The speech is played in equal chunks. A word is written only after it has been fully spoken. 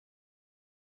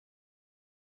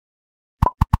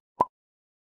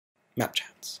Map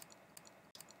Chats.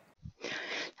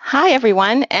 Hi,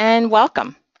 everyone, and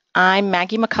welcome. I'm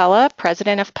Maggie McCullough,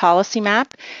 President of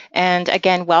PolicyMap, and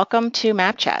again, welcome to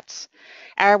Map Chats.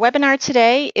 Our webinar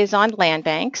today is on land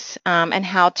banks and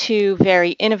how two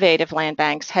very innovative land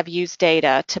banks have used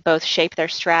data to both shape their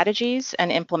strategies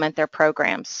and implement their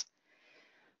programs.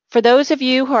 For those of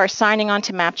you who are signing on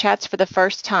to Map Chats for the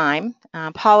first time,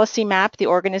 PolicyMap, the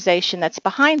organization that's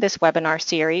behind this webinar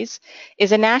series,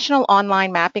 is a national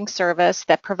online mapping service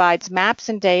that provides maps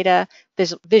and data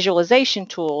visualization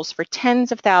tools for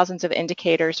tens of thousands of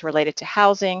indicators related to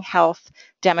housing, health,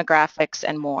 demographics,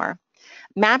 and more.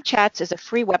 Map Chats is a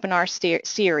free webinar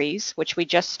series, which we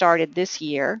just started this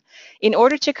year, in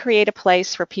order to create a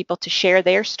place for people to share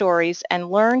their stories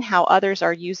and learn how others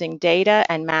are using data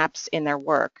and maps in their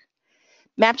work.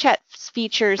 Map Chats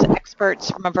features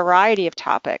experts from a variety of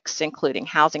topics, including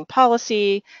housing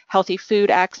policy, healthy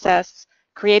food access,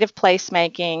 creative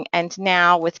placemaking, and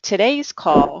now with today's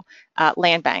call,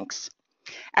 land banks.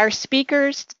 Our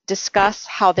speakers discuss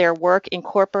how their work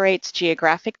incorporates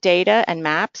geographic data and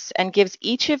maps and gives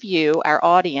each of you, our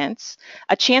audience,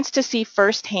 a chance to see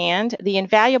firsthand the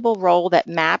invaluable role that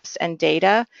maps and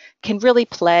data can really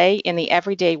play in the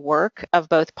everyday work of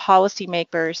both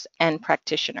policymakers and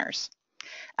practitioners.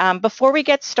 Before we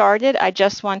get started, I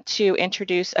just want to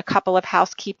introduce a couple of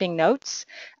housekeeping notes.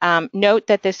 Note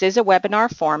that this is a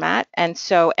webinar format, and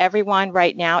so everyone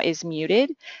right now is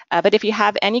muted. But if you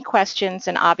have any questions,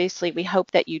 and obviously we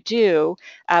hope that you do,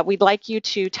 we'd like you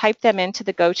to type them into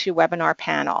the GoToWebinar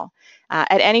panel.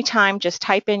 At any time, just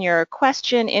type in your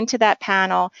question into that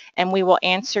panel, and we will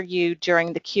answer you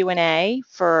during the Q&A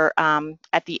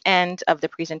at the end of the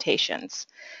presentations.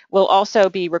 We'll also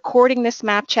be recording this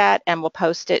map chat and we'll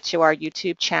post it to our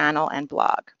YouTube channel and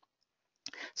blog.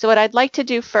 So what I'd like to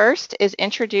do first is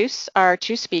introduce our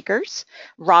two speakers,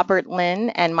 Robert Linn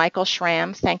and Michael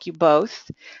Schramm. Thank you both.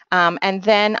 And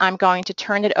then I'm going to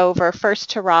turn it over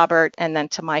first to Robert and then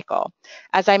to Michael.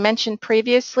 As I mentioned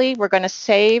previously, we're going to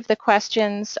save the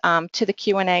questions to the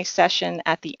Q&A session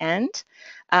at the end.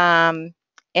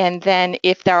 And then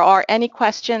if there are any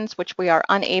questions which we are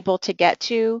unable to get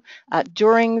to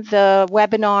during the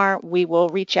webinar, we will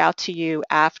reach out to you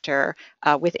after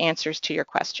with answers to your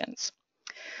questions.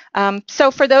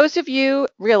 So for those of you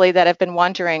really that have been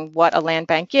wondering what a land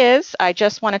bank is, I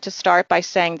just wanted to start by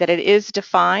saying that it is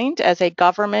defined as a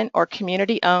government or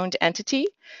community-owned entity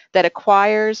that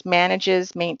acquires,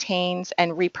 manages, maintains,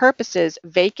 and repurposes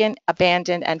vacant,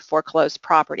 abandoned, and foreclosed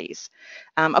properties.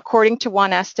 According to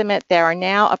one estimate, there are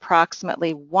now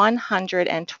approximately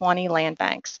 120 land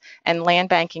banks and land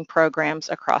banking programs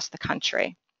across the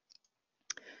country.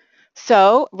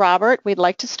 So, Robert, we'd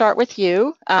like to start with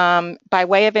you. By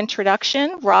way of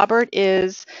introduction, Robert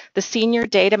is the Senior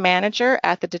Data Manager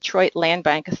at the Detroit Land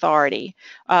Bank Authority.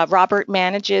 Robert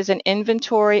manages an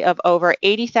inventory of over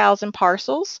 80,000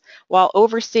 parcels while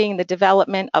overseeing the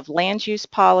development of land use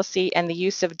policy and the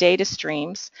use of data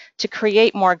streams to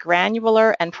create more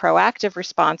granular and proactive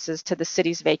responses to the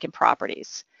city's vacant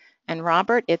properties. And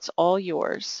Robert, it's all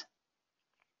yours.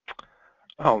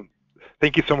 Oh,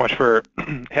 thank you so much for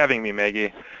having me,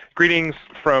 Maggie. Greetings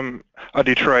from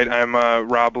Detroit. I'm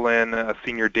Rob Linn, a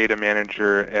Senior Data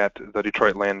Manager at the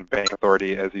Detroit Land Bank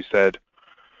Authority, as you said.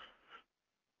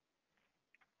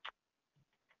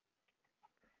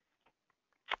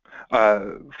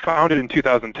 Founded in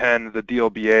 2010, the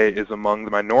DLBA is among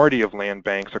the minority of land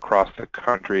banks across the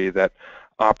country that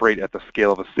operate at the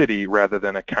scale of a city rather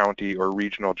than a county or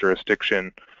regional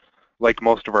jurisdiction. Like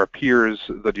most of our peers,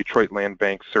 the Detroit Land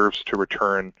Bank serves to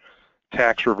return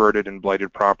tax-reverted and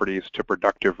blighted properties to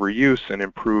productive reuse and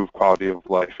improve quality of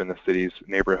life in the city's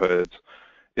neighborhoods.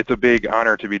 It's a big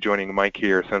honor to be joining Mike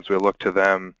here since we look to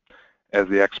them as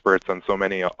the experts on so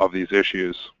many of these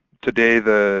issues. Today,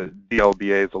 the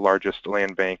DLBA is the largest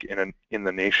land bank in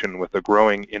the nation with a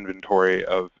growing inventory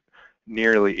of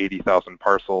nearly 80,000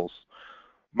 parcels.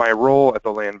 My role at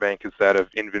the land bank is that of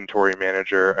inventory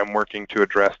manager. I'm working to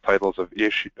address titles of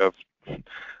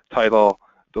title,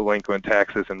 delinquent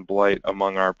taxes, and blight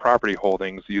among our property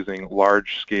holdings using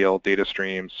large-scale data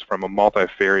streams from a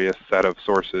multifarious set of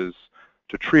sources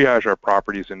to triage our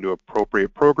properties into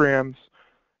appropriate programs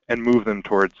and move them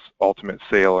towards ultimate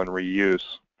sale and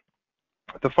reuse.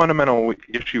 The fundamental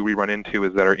issue we run into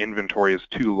is that our inventory is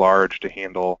too large to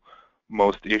handle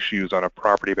most issues on a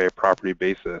property-by-property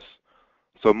basis.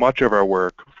 So much of our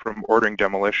work, from ordering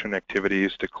demolition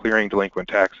activities to clearing delinquent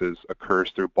taxes, occurs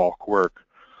through bulk work.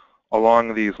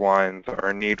 Along these lines,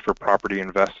 our need for property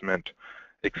investment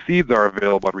exceeds our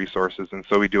available resources, and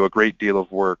so we do a great deal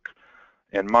of work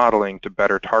and modeling to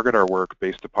better target our work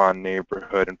based upon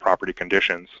neighborhood and property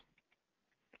conditions.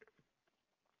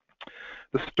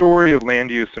 The story of land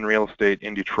use and real estate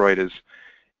in Detroit is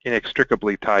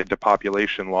inextricably tied to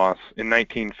population loss. In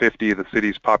 1950, the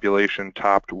city's population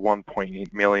topped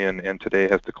 1.8 million and today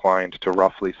has declined to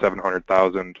roughly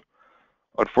 700,000.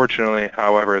 Unfortunately,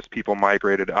 however, as people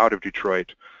migrated out of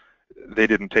Detroit, they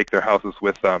didn't take their houses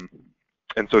with them.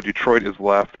 And so Detroit is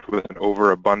left with an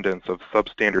overabundance of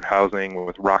substandard housing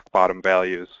with rock-bottom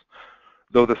values.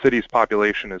 Though the city's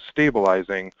population is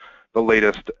stabilizing, the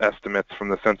latest estimates from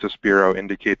the Census Bureau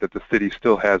indicate that the city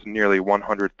still has nearly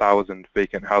 100,000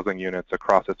 vacant housing units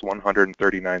across its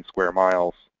 139 square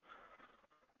miles.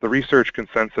 The research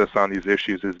consensus on these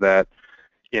issues is that,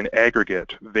 in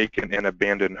aggregate, vacant and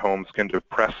abandoned homes can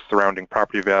depress surrounding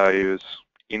property values,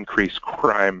 increase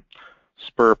crime,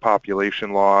 spur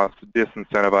population loss,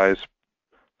 disincentivize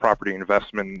property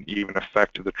investment, and even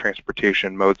affect the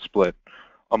transportation mode split,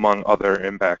 among other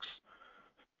impacts.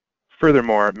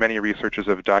 Furthermore, many researchers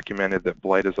have documented that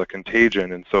blight is a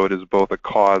contagion, and so it is both a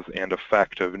cause and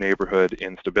effect of neighborhood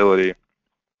instability.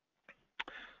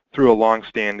 Through a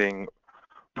long-standing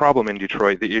problem in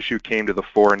Detroit, the issue came to the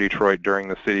fore in Detroit during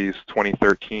the city's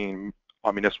 2013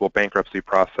 municipal bankruptcy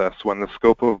process, when the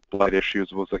scope of blight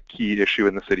issues was a key issue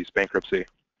in the city's bankruptcy.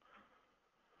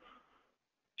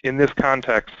 In this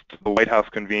context, the White House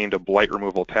convened a blight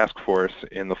removal task force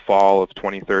in the fall of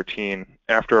 2013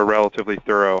 after a relatively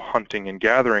thorough hunting and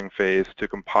gathering phase to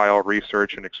compile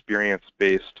research and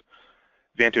experience-based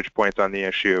vantage points on the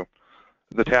issue.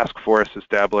 The task force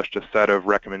established a set of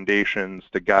recommendations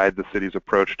to guide the city's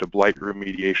approach to blight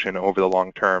remediation over the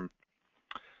long term.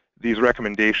 These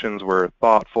recommendations were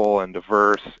thoughtful and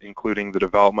diverse, including the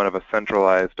development of a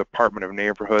centralized Department of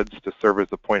Neighborhoods to serve as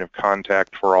the point of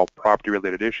contact for all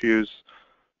property-related issues,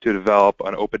 to develop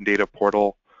an open data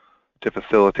portal to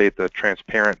facilitate the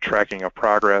transparent tracking of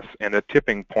progress, and a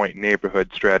tipping point neighborhood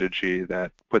strategy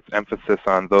that puts emphasis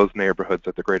on those neighborhoods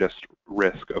at the greatest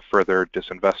risk of further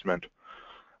disinvestment.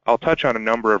 I'll touch on a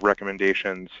number of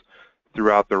recommendations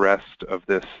throughout the rest of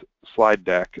this slide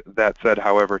deck. That said,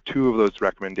 however, two of those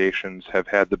recommendations have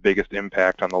had the biggest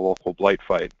impact on the local blight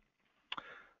fight.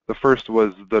 The first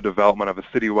was the development of a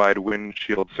citywide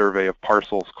windshield survey of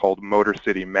parcels called Motor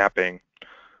City Mapping,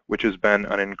 which has been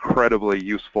an incredibly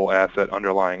useful asset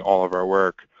underlying all of our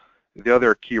work. The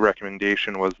other key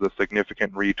recommendation was the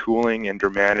significant retooling and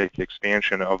dramatic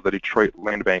expansion of the Detroit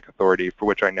Land Bank Authority, for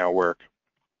which I now work.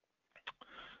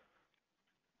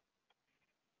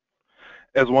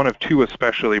 As one of two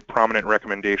especially prominent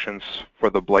recommendations for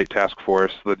the Blight Task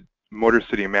Force, the Motor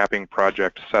City Mapping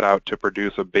Project set out to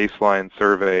produce a baseline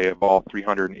survey of all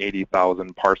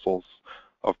 380,000 parcels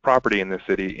of property in the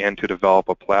city and to develop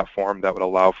a platform that would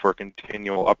allow for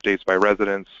continual updates by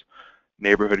residents,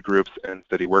 neighborhood groups, and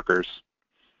city workers.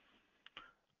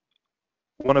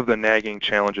 One of the nagging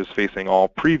challenges facing all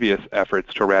previous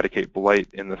efforts to eradicate blight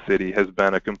in the city has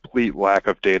been a complete lack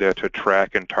of data to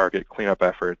track and target cleanup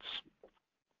efforts.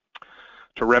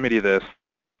 To remedy this,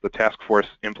 the task force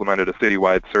implemented a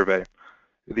citywide survey.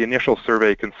 The initial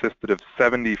survey consisted of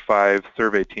 75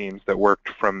 survey teams that worked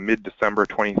from mid-December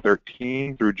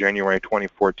 2013 through January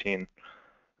 2014.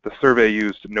 The survey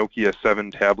used Nokia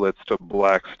 7 tablets to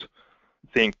blast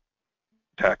think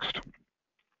text,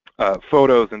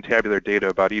 photos, and tabular data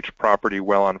about each property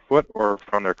well on foot or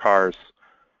from their cars.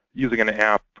 Using an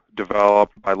app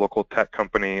developed by local tech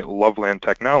company Loveland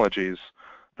Technologies,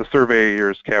 the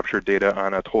surveyors captured data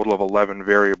on a total of 11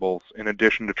 variables. In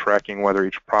addition to tracking whether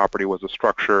each property was a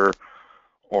structure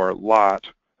or lot,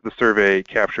 the survey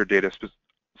captured data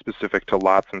specific to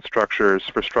lots and structures.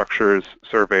 For structures,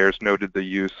 surveyors noted the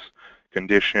use,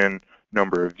 condition,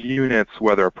 number of units,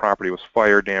 whether a property was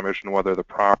fire damaged, and whether the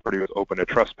property was open to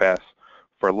trespass.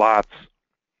 For lots,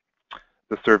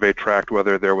 the survey tracked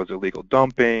whether there was illegal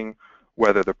dumping,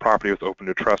 whether the property was open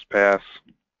to trespass,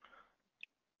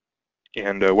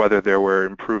 and whether there were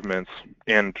improvements,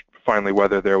 and finally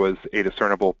whether there was a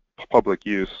discernible public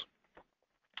use.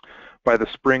 By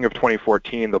the spring of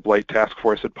 2014, the Blight Task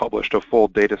Force had published a full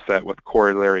data set with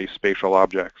corollary spatial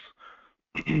objects.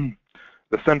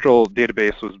 The central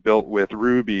database was built with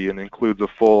Ruby and includes a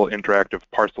full interactive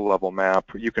parcel-level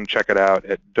map. You can check it out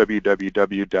at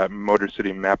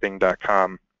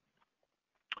www.motorcitymapping.com.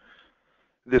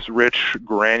 This rich,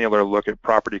 granular look at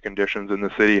property conditions in the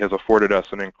city has afforded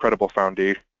us an incredible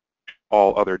foundation for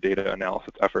all other data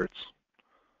analysis efforts.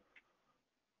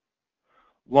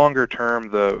 Longer term,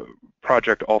 the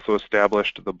project also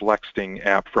established the Blexting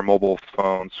app for mobile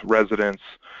phones. Residents,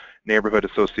 neighborhood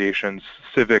associations,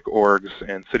 civic orgs,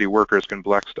 and city workers can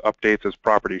Blext updates as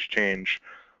properties change.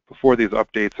 Before these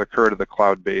updates occur to the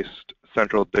cloud-based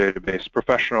central database,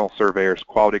 professional surveyors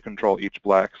quality control each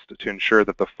blocks to ensure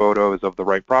that the photo is of the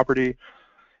right property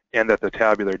and that the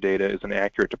tabular data is an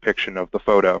accurate depiction of the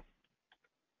photo.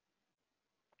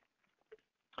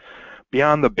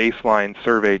 Beyond the baseline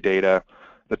survey data,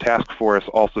 the task force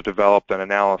also developed an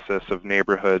analysis of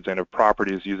neighborhoods and of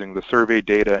properties using the survey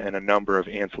data and a number of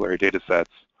ancillary data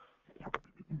sets.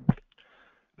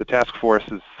 The task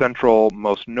force's central,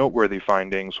 most noteworthy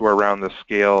findings were around the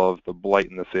scale of the blight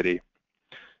in the city.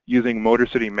 Using Motor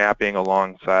City mapping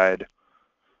alongside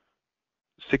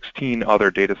 16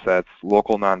 other data sets,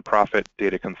 local nonprofit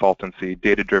data consultancy,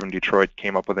 Data Driven Detroit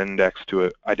came up with an index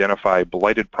to identify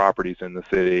blighted properties in the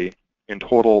city. In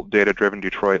total, Data Driven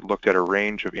Detroit looked at a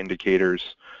range of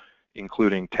indicators,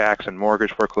 including tax and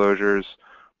mortgage foreclosures,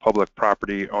 public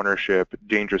property ownership,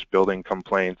 dangerous building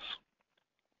complaints,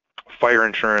 fire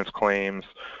insurance claims,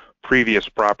 previous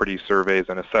property surveys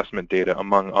and assessment data,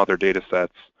 among other data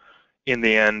sets. In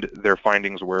the end, their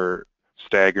findings were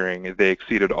staggering. They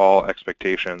exceeded all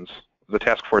expectations. The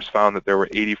task force found that there were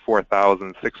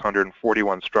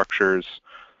 84,641 structures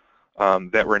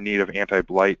that were in need of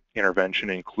anti-blight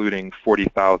intervention, including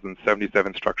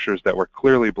 40,077 structures that were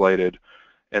clearly blighted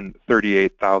and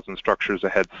 38,000 structures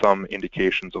that had some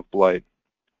indications of blight.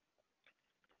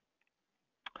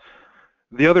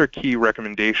 The other key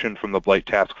recommendation from the Blight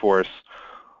Task Force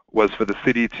was for the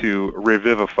city to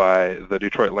revivify the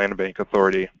Detroit Land Bank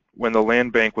Authority. When the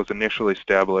land bank was initially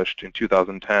established in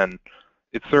 2010,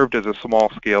 it served as a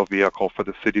small-scale vehicle for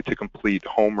the city to complete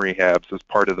home rehabs as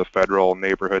part of the federal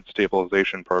neighborhood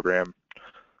stabilization program.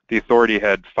 The authority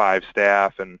had 5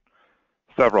 staff and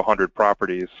several hundred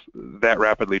properties. That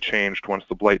rapidly changed once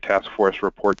the Blight Task Force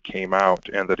report came out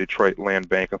and the Detroit Land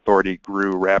Bank Authority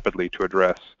grew rapidly to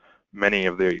address many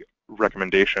of the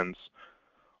recommendations.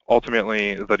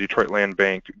 Ultimately, the Detroit Land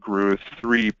Bank grew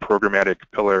 3 programmatic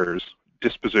pillars: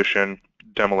 disposition,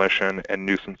 demolition, and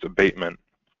nuisance abatement.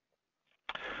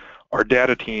 Our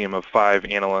data team of 5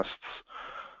 analysts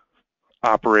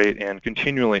operate and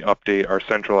continually update our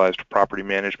centralized property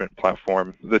management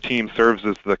platform. The team serves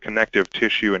as the connective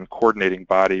tissue and coordinating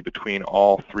body between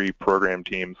all 3 program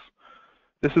teams.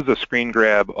 This is a screen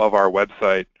grab of our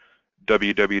website,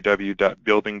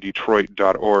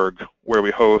 www.buildingdetroit.org, where we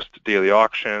host daily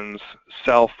auctions,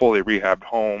 sell fully rehabbed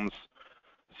homes,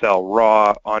 sell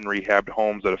raw, unrehabbed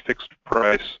homes at a fixed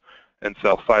price, and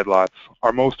sell side lots.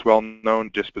 Our most well-known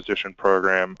disposition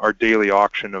program, our daily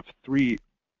auction of 3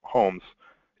 homes,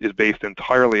 is based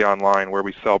entirely online, where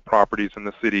we sell properties in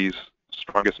the city's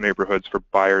strongest neighborhoods for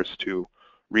buyers to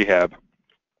rehab.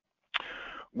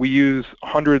 We use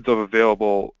hundreds of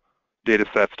available data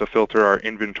sets to filter our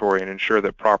inventory and ensure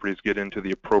that properties get into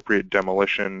the appropriate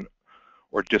demolition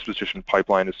or disposition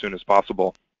pipeline as soon as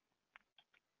possible.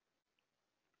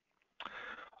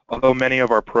 Although many of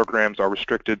our programs are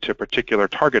restricted to particular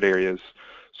target areas,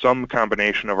 some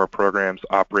combination of our programs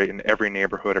operate in every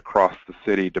neighborhood across the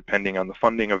city, depending on the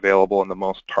funding available and the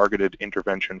most targeted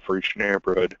intervention for each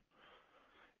neighborhood.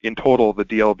 In total, the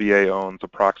DLBA owns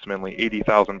approximately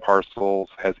 80,000 parcels,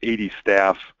 has 80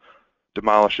 staff,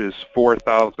 demolishes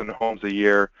 4,000 homes a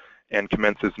year, and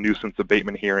commences nuisance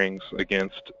abatement hearings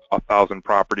against 1,000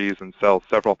 properties and sells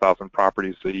several thousand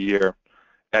properties a year.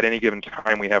 At any given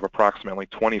time, we have approximately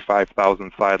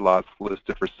 25,000 side lots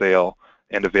listed for sale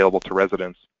and available to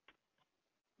residents.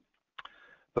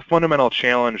 The fundamental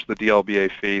challenge the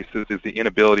DLBA faces is the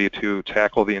inability to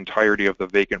tackle the entirety of the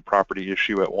vacant property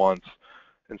issue at once,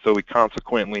 and so we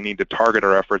consequently need to target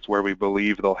our efforts where we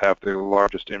believe they'll have the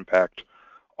largest impact.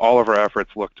 All of our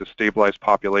efforts look to stabilize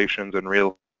populations and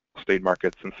real estate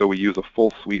markets, and so we use a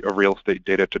full suite of real estate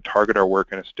data to target our work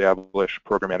and establish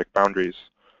programmatic boundaries.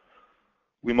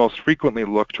 We most frequently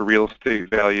look to real estate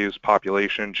values,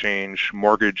 population change,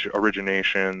 mortgage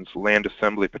originations, land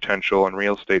assembly potential, and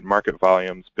real estate market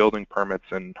volumes, building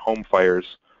permits, and home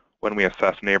fires when we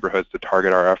assess neighborhoods to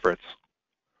target our efforts.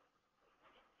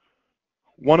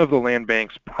 One of the land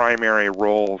bank's primary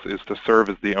roles is to serve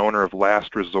as the owner of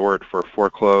last resort for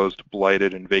foreclosed,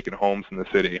 blighted, and vacant homes in the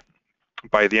city.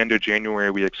 By the end of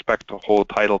January, we expect to hold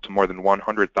title to more than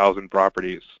 100,000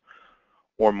 properties,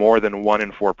 or more than 1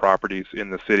 in 4 properties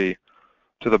in the city.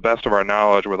 To the best of our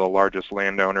knowledge, we're the largest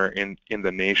landowner in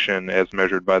the nation as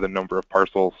measured by the number of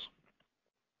parcels.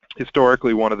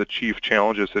 Historically, one of the chief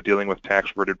challenges to dealing with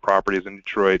tax-reverted properties in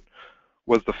Detroit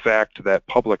was the fact that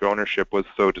public ownership was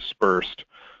so dispersed.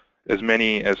 As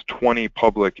many as 20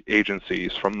 public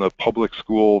agencies, from the public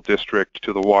school district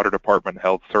to the water department,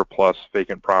 held surplus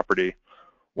vacant property.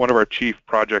 One of our chief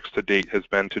projects to date has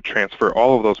been to transfer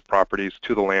all of those properties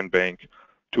to the land bank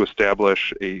to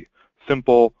establish a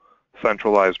simple,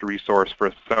 centralized resource for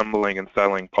assembling and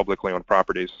selling publicly owned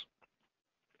properties.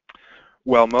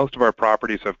 While most of our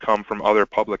properties have come from other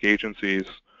public agencies,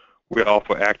 we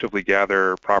also actively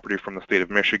gather property from the state of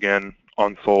Michigan,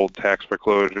 unsold tax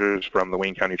foreclosures from the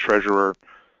Wayne County Treasurer,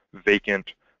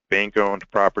 vacant bank-owned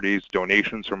properties,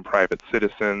 donations from private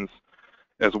citizens,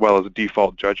 as well as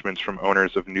default judgments from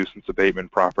owners of nuisance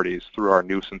abatement properties through our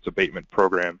nuisance abatement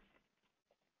program.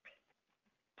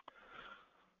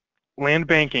 Land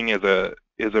banking is a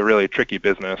really tricky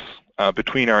business.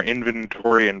 Between our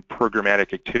inventory and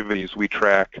programmatic activities, we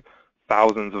track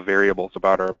thousands of variables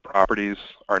about our properties,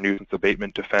 our nuisance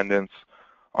abatement defendants,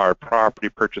 our property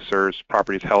purchasers,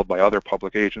 properties held by other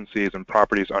public agencies, and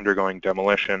properties undergoing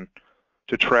demolition.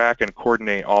 To track and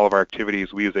coordinate all of our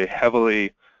activities, we use a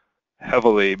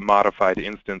heavily modified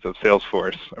instance of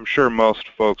Salesforce. I'm sure most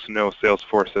folks know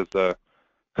Salesforce as the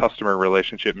customer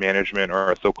relationship management,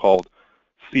 or a so-called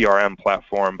CRM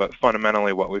platform, but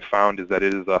fundamentally what we found is that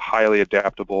it is a highly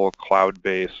adaptable,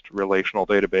 cloud-based relational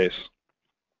database.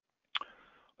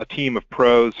 A team of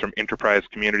pros from enterprise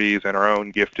communities and our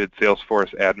own gifted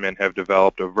Salesforce admin have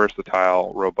developed a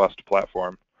versatile, robust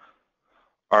platform.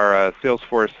 Our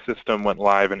Salesforce system went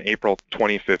live in April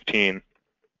 2015.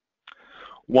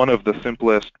 One of the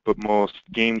simplest but most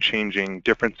game-changing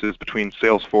differences between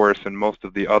Salesforce and most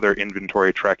of the other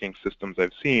inventory tracking systems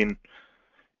I've seen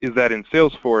is that in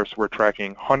Salesforce we're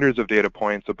tracking hundreds of data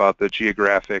points about the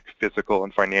geographic, physical,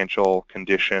 and financial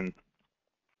condition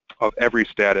of every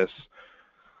status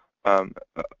and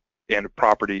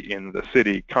property in the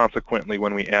city. Consequently,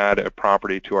 when we add a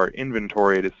property to our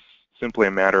inventory, it is simply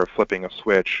a matter of flipping a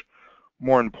switch.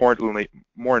 More importantly,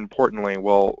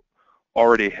 we'll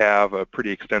already have a pretty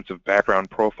extensive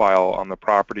background profile on the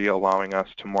property, allowing us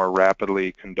to more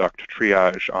rapidly conduct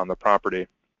triage on the property.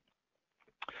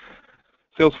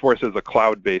 Salesforce is a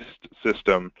cloud-based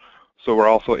system, so we're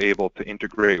also able to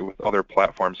integrate with other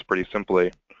platforms pretty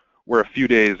simply. We're a few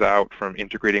days out from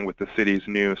integrating with the city's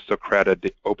new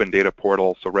Socrata open data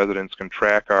portal, so residents can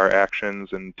track our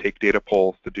actions and take data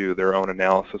polls to do their own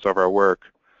analysis of our work.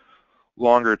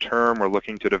 Longer term, we're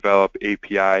looking to develop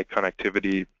API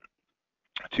connectivity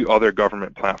to other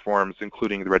government platforms,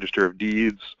 including the Register of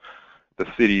Deeds, the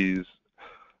city's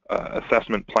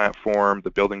assessment platform,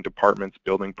 the building department's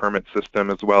building permit system,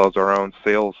 as well as our own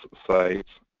sales sites.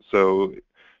 So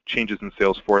changes in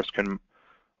Salesforce can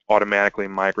automatically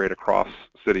migrate across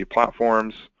city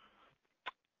platforms,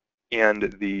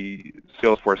 and the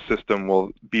Salesforce system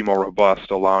will be more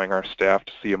robust, allowing our staff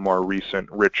to see a more recent,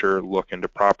 richer look into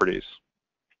properties.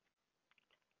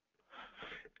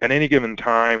 At any given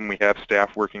time, we have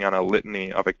staff working on a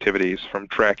litany of activities, from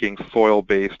tracking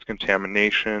soil-based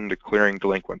contamination to clearing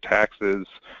delinquent taxes,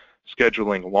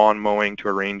 scheduling lawn mowing to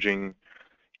arranging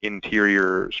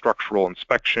interior structural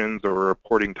inspections or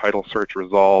reporting title search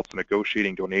results,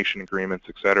 negotiating donation agreements,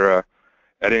 etc.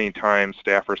 At any time,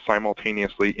 staff are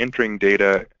simultaneously entering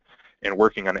data and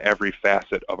working on every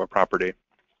facet of a property.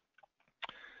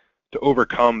 To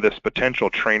overcome this potential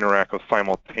train wreck of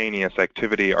simultaneous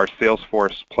activity, our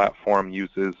Salesforce platform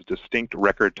uses distinct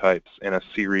record types and a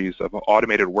series of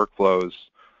automated workflows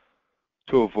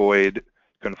to avoid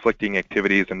conflicting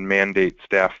activities and mandate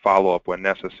staff follow-up when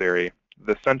necessary.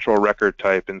 The central record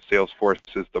type in Salesforce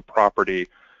is the property,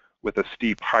 with a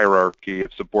steep hierarchy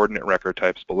of subordinate record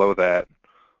types below that.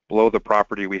 Below the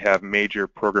property, we have major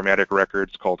programmatic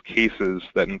records called cases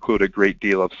that include a great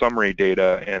deal of summary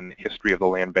data and history of the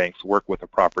land bank's work with the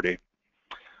property.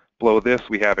 Below this,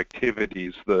 we have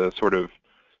activities, the sort of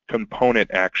component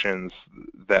actions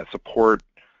that support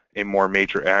a more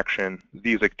major action.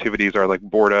 These activities are like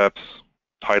board ups,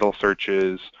 title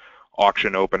searches,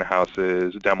 auction open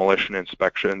houses, demolition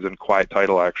inspections, and quiet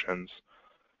title actions.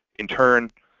 In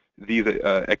turn, these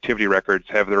activity records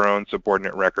have their own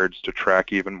subordinate records to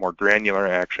track even more granular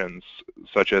actions,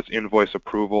 such as invoice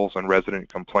approvals and resident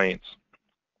complaints.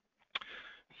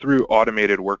 Through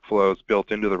automated workflows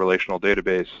built into the relational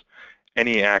database,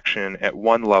 any action at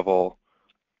one level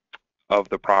of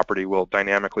the property will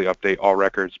dynamically update all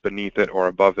records beneath it or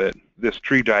above it. This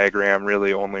tree diagram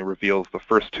really only reveals the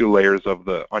first two layers of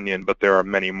the onion, but there are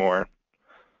many more.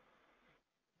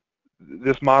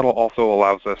 This model also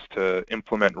allows us to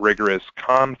implement rigorous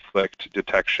conflict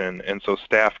detection, and so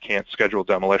staff can't schedule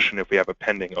demolition if we have a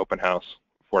pending open house,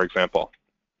 for example.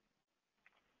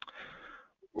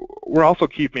 We're also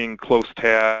keeping close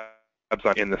tabs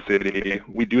in the city.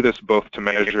 We do this both to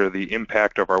measure the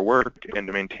impact of our work and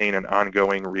to maintain an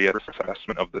ongoing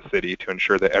reassessment of the city to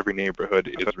ensure that every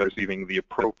neighborhood is receiving the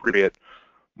appropriate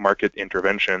market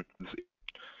intervention.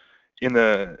 In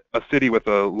a city with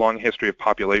a long history of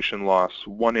population loss,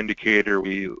 one indicator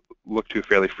we look to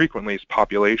fairly frequently is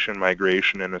population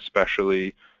migration, and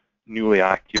especially newly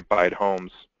occupied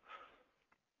homes.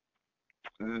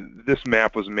 This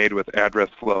map was made with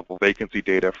address-level vacancy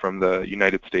data from the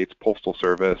United States Postal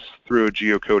Service through a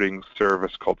geocoding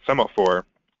service called Semaphore.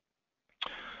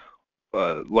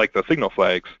 Like the signal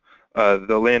flags,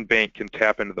 the land bank can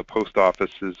tap into the post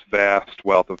office's vast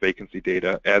wealth of vacancy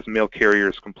data. As mail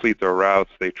carriers complete their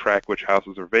routes, they track which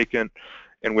houses are vacant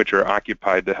and which are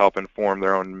occupied to help inform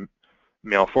their own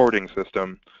mail forwarding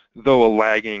system. Though a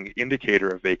lagging indicator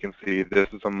of vacancy, this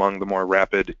is among the more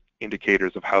rapid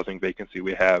indicators of housing vacancy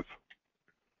we have.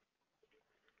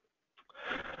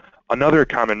 Another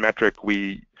common metric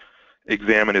we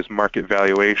examine is market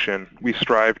valuation. We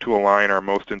strive to align our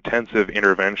most intensive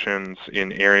interventions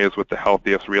in areas with the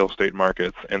healthiest real estate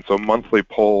markets, and so monthly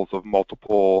polls of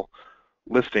multiple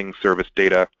listing service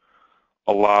data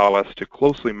allow us to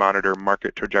closely monitor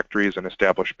market trajectories and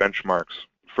establish benchmarks.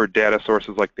 For data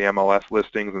sources like the MLS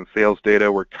listings and sales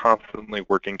data, we're constantly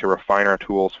working to refine our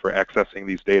tools for accessing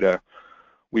these data.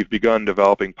 We've begun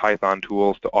developing Python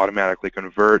tools to automatically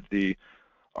convert the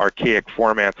archaic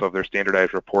formats of their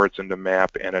standardized reports into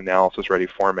map and analysis-ready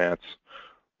formats.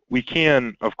 We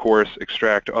can, of course,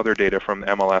 extract other data from the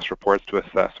MLS reports to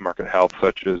assess market health,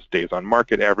 such as days on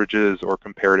market averages or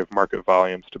comparative market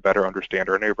volumes, to better understand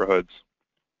our neighborhoods.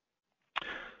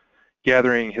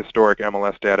 Gathering historic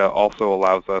MLS data also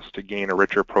allows us to gain a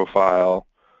richer profile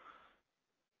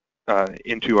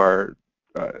into our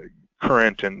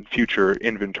current and future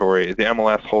inventory. The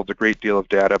MLS holds a great deal of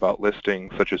data about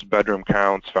listings such as bedroom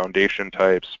counts, foundation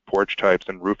types, porch types,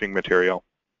 and roofing material.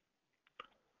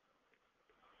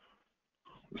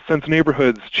 Since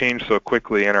neighborhoods change so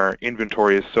quickly and our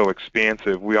inventory is so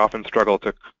expansive, we often struggle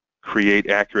to create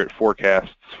accurate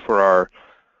forecasts for our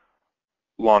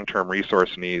long-term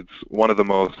resource needs. One of the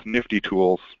most nifty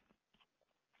tools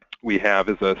we have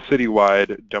is a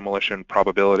citywide demolition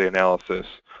probability analysis,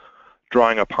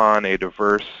 drawing upon a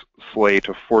diverse slate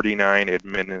of 49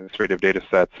 administrative data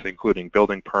sets, including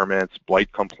building permits,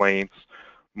 blight complaints,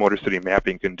 motor city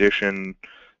mapping condition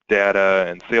data,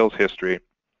 and sales history.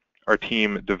 Our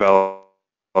team developed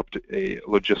a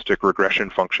logistic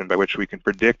regression function by which we can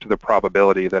predict the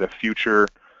probability that a future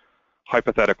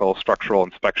hypothetical structural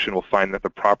inspection will find that the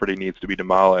property needs to be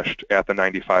demolished at the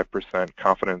 95%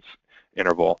 confidence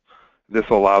interval. This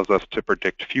allows us to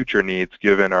predict future needs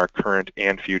given our current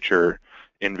and future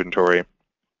inventory.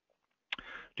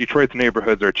 Detroit's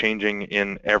neighborhoods are changing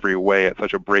in every way at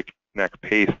such a breakneck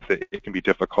pace that it can be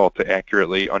difficult to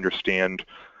accurately understand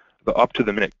the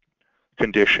up-to-the-minute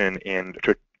condition and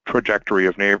trajectory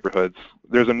of neighborhoods.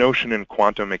 There's a notion in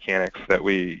quantum mechanics that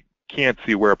we can't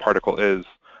see where a particle is,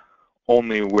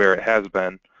 only where it has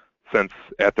been, since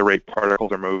at the rate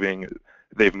particles are moving,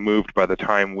 they've moved by the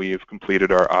time we've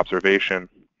completed our observation.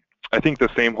 I think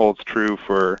the same holds true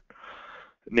for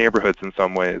neighborhoods in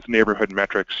some ways. Neighborhood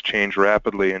metrics change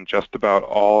rapidly, and just about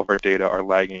all of our data are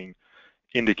lagging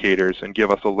indicators and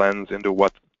give us a lens into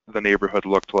what the neighborhood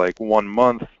looked like 1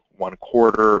 month, 1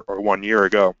 quarter, or 1 year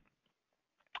ago.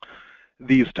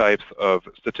 These types of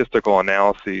statistical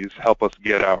analyses help us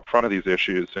get out in front of these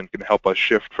issues and can help us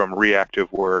shift from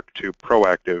reactive work to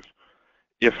proactive,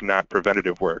 if not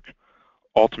preventative work.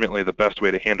 Ultimately, the best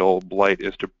way to handle blight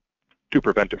is to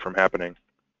prevent it from happening.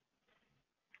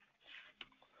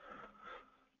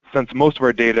 Since most of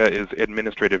our data is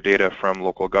administrative data from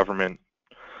local government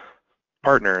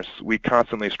partners, we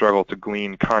constantly struggle to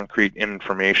glean concrete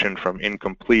information from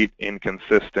incomplete,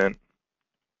 inconsistent,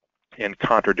 and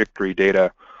contradictory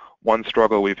data. One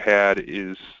struggle we've had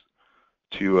is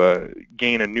to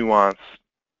gain a nuanced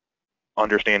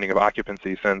understanding of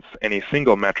occupancy, since any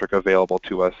single metric available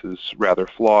to us is rather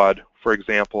flawed. For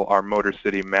example, our motor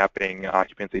city mapping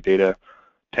occupancy data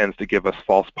tends to give us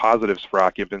false positives for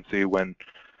occupancy when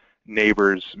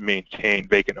neighbors maintain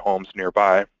vacant homes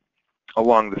nearby.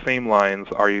 Along the same lines,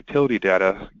 our utility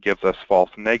data gives us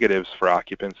false negatives for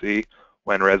occupancy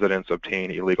when residents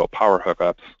obtain illegal power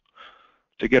hookups.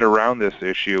 To get around this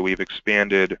issue, we've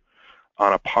expanded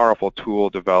on a powerful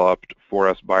tool developed for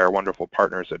us by our wonderful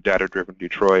partners at Data Driven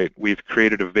Detroit. We've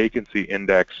created a vacancy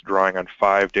index drawing on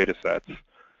 5 data sets: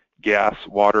 gas,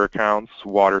 water accounts,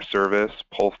 water service,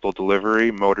 postal delivery,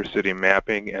 motor city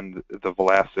mapping, and the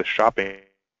Velasquez shopping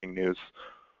news,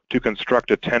 to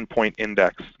construct a 10-point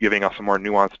index, giving us a more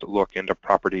nuanced look into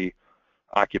property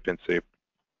occupancy.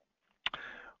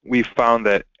 We found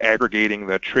that aggregating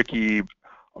the tricky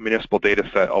municipal data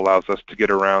set allows us to get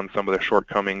around some of the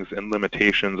shortcomings and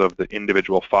limitations of the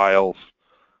individual files.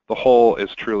 The whole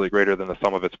is truly greater than the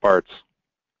sum of its parts.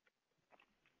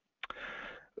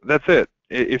 That's it.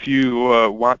 If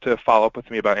you want to follow up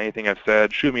with me about anything I've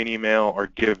said, shoot me an email or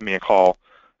give me a call.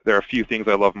 There are a few things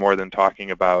I love more than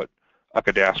talking about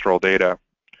cadastral data.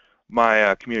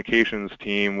 My communications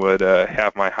team would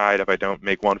have my hide if I don't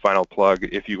make one final plug.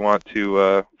 If you want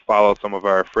to follow some of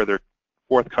our further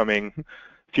forthcoming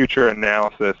future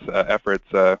analysis efforts,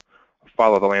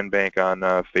 follow the Land Bank on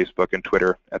Facebook and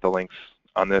Twitter at the links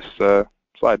on this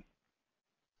slide.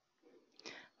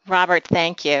 Robert,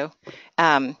 thank you.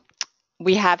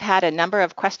 We have had a number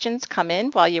of questions come in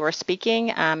while you were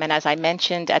speaking, and as I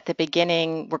mentioned at the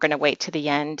beginning, we're going to wait to the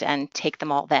end and take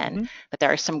them all then, but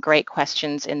there are some great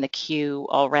questions in the queue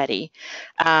already.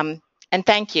 And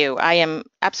thank you. I am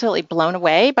absolutely blown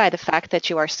away by the fact that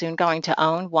you are soon going to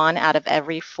own 1 out of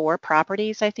every 4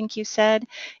 properties, I think you said,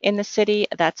 in the city.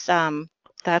 That's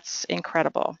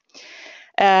incredible.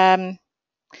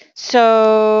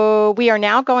 So we are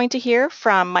now going to hear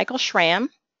from Michael Schramm.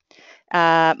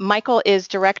 Michael is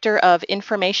Director of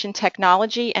Information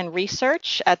Technology and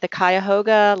Research at the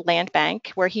Cuyahoga Land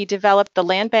Bank, where he developed the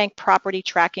Land Bank property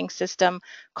tracking system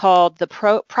called the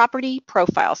Property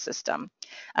Profile System.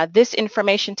 This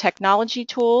information technology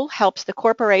tool helps the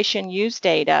corporation use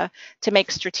data to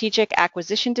make strategic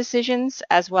acquisition decisions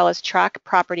as well as track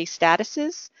property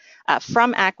statuses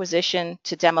from acquisition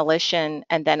to demolition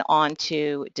and then on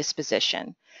to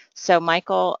disposition. So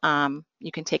Michael,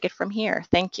 you can take it from here.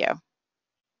 Thank you.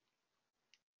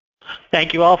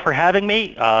 Thank you all for having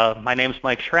me. My name is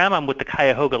Mike Schramm. I'm with the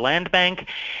Cuyahoga Land Bank,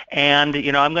 and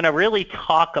I'm going to really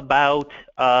talk about.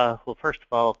 Well, first of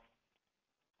all,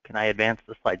 can I advance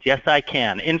the slides? Yes, I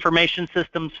can. Information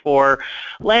systems for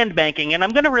land banking, and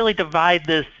I'm going to really divide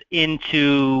this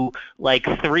into like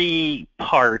 3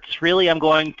 parts. Really, I'm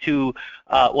going to,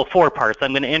 well, 4 parts.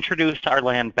 I'm going to introduce our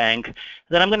land bank.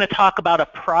 Then I'm going to talk about a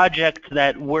project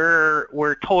that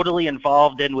we're totally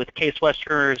involved in with Case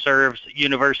Western Reserve's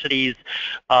University's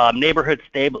neighborhood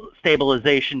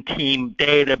stabilization team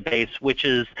database, which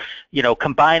is,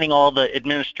 combining all the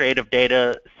administrative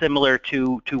data similar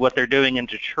to what they're doing in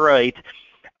Detroit,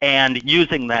 and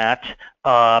using that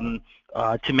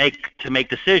to make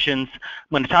decisions. I'm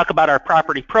going to talk about our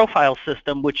property profile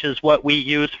system, which is what we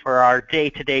use for our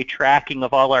day-to-day tracking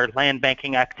of all our land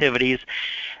banking activities,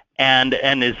 and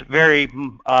is very,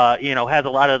 has a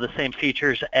lot of the same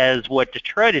features as what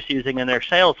Detroit is using in their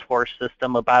Salesforce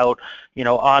system about,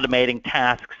 automating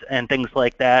tasks and things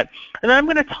like that. And then I'm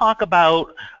going to talk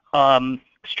about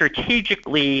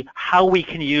strategically how we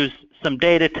can use some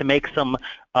data to make some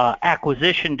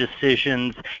acquisition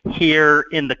decisions here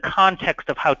in the context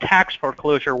of how tax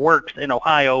foreclosure works in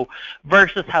Ohio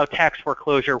versus how tax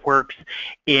foreclosure works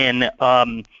in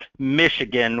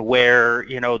Michigan, where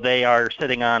they are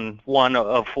sitting on 1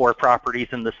 of 4 properties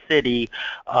in the city,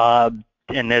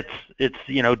 and it's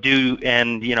due,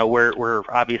 and we're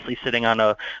obviously sitting on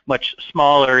a much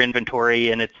smaller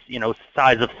inventory, and it's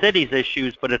size of cities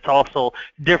issues, but it's also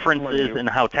differences in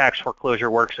how tax foreclosure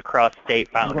works across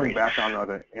state boundaries. Going back on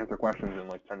to answer questions in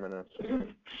like 10 minutes.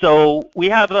 So we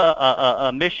have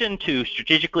a mission to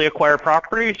strategically acquire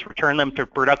properties, return them to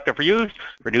productive use,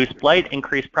 reduce blight,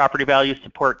 increase property values,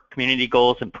 support community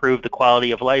goals, improve the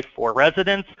quality of life for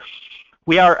residents.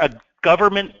 We are a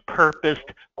government-purposed,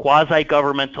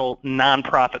 quasi-governmental,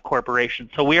 nonprofit corporation.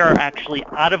 So we are actually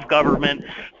out of government,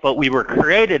 but we were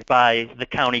created by the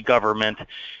county government.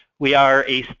 We are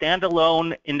a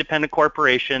standalone independent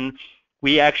corporation.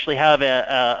 We actually have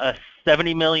a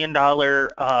 $70 million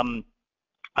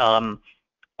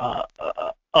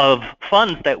of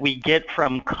funds that we get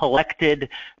from collected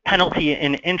penalty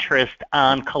and interest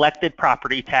on collected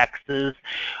property taxes.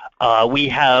 We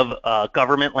have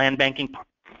government land banking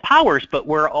powers, but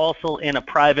we're also in a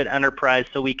private enterprise,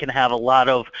 so we can have a lot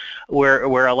of,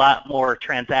 we're a lot more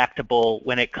transactable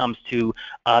when it comes to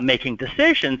making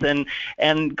decisions.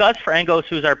 And Gus Frangos,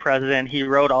 who's our president, he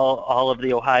wrote all of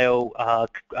the Ohio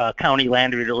County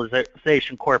Land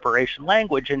Revitalization Corporation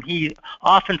language, and he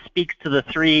often speaks to the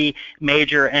 3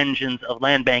 major engines of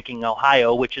land banking in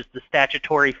Ohio, which is the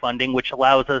statutory funding, which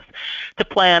allows us to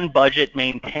plan, budget,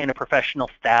 maintain a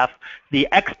professional staff, the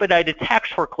expedited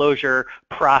tax foreclosure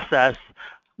process,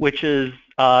 which is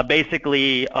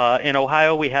basically in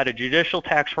Ohio we had a judicial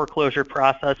tax foreclosure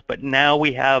process, but now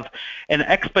we have an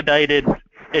expedited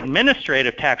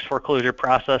administrative tax foreclosure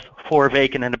process for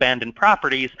vacant and abandoned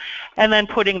properties, and then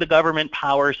putting the government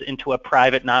powers into a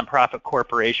private nonprofit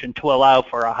corporation to allow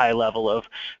for a high level of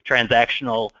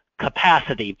transactional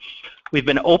capacity. We've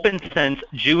been open since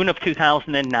June of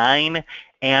 2009,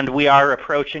 and we are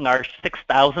approaching our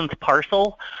 6,000th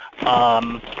parcel,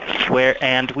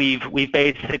 and we've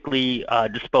basically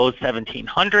disposed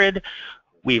 1,700.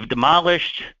 We've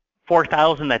demolished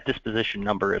 4,000. That disposition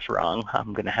number is wrong.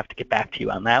 I'm going to have to get back to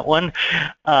you on that one.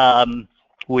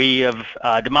 We have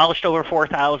demolished over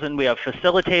 4,000. We have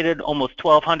facilitated almost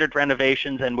 1,200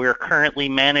 renovations, and we're currently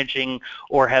managing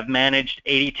or have managed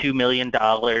 $82 million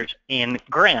in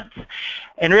grants.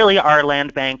 And really, our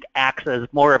land bank acts as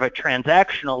more of a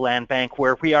transactional land bank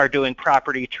where we are doing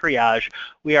property triage.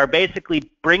 We are basically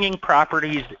bringing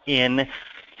properties in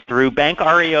through bank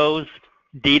REOs,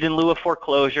 deed in lieu of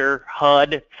foreclosure,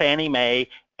 HUD, Fannie Mae,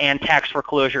 and tax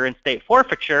foreclosure and state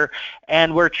forfeiture,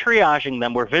 and we're triaging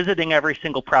them. We're visiting every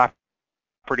single property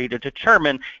to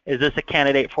determine, is this a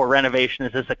candidate for renovation?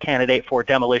 Is this a candidate for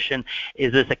demolition?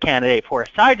 Is this a candidate for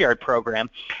a side yard program?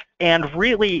 And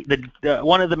really,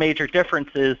 one of the major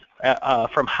differences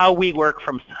from how we work,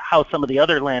 from how some of the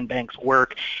other land banks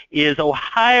work, is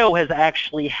Ohio has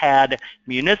actually had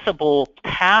municipal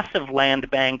passive land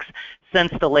banks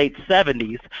since the late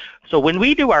 70s. So when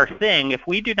we do our thing, if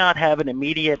we do not have an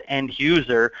immediate end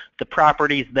user, the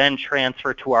properties then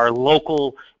transfer to our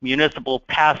local municipal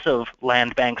passive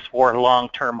land banks for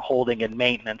long-term holding and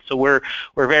maintenance. So we're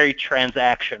very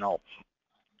transactional.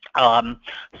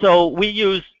 So we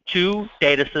use two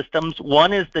data systems.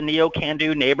 One is the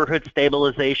NeoCanDo Neighborhood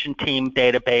Stabilization Team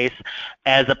database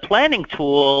as a planning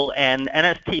tool, and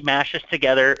NST mashes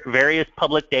together various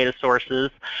public data sources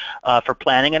for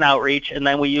planning and outreach, and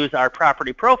then we use our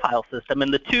property profile system.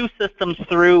 And the two systems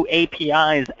through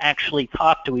APIs actually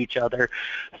talk to each other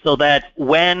so that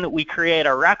when we create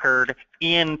a record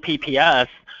in PPS,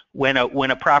 when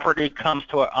a property comes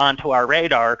onto our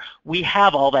radar, we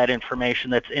have all that information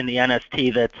that's in the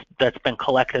NST that's been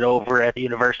collected over at the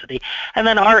university, and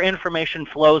then our information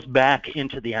flows back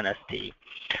into the NST.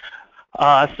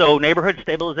 So Neighborhood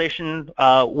Stabilization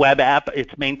web app,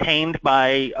 it's maintained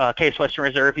by Case Western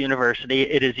Reserve University.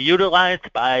 It is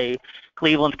utilized by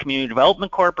Cleveland's community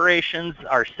development corporations,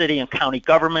 our city and county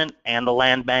government, and the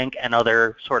land bank and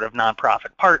other sort of nonprofit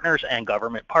partners and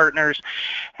government partners.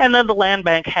 And then the land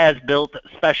bank has built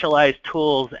specialized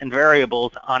tools and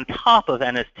variables on top of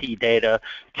NST data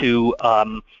to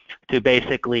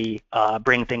basically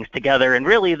bring things together. And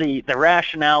really the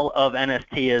rationale of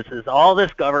NST is all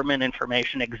this government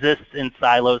information exists in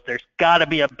silos. There's got to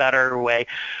be a better way.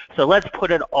 So let's put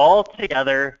it all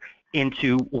together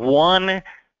into one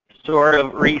sort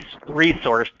of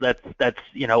resource that's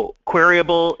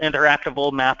queryable,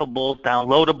 interactable, mappable,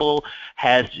 downloadable,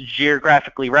 has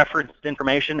geographically referenced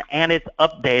information, and it's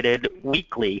updated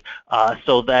weekly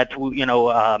so that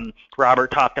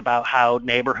Robert talked about how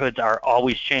neighborhoods are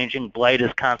always changing, blight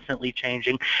is constantly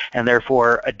changing, and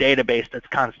therefore a database that's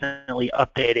constantly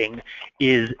updating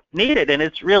is needed. And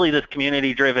it's really this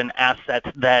community-driven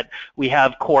asset that we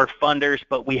have core funders,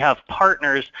 but we have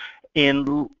partners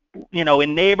in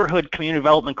neighborhood community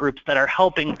development groups that are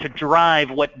helping to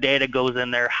drive what data goes in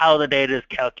there, how the data is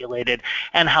calculated,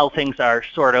 and how things are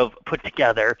sort of put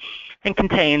together, and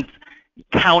contains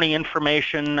county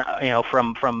information,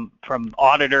 from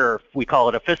auditor, or we call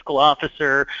it a fiscal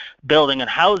officer, building and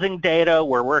housing data.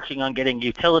 We're working on getting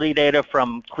utility data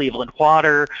from Cleveland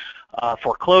Water,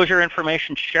 foreclosure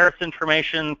information, sheriff's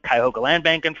information, Cuyahoga Land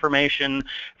Bank information,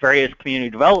 various community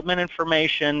development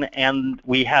information, and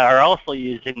we are also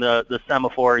using the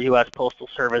Semaphore U.S. Postal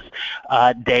Service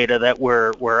data that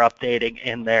we're updating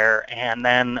in there, and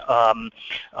then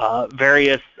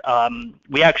various.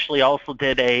 We actually also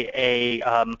did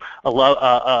an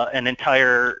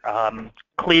entire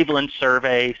Cleveland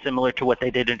survey similar to what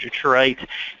they did in Detroit,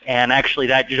 and actually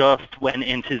that just went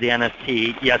into the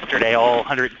NST yesterday, all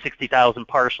 160,000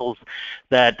 parcels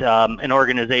that an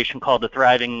organization called the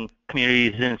Thriving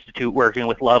Communities Institute working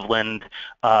with Loveland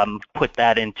put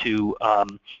it into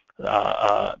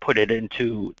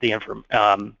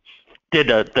the did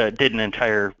an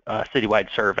entire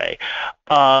citywide survey.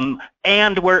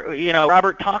 And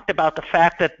Robert talked about the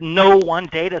fact that no one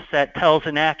data set tells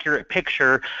an accurate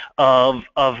picture of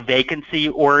vacancy,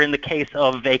 or in the case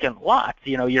of vacant lots.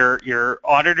 Your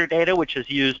auditor data, which is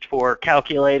used for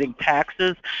calculating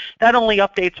taxes, that only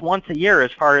updates once a year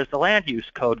as far as the land use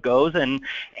code goes,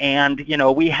 and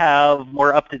we have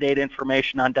more up-to-date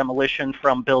information on demolition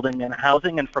from building and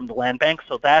housing and from the land bank,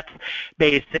 so that's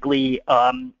basically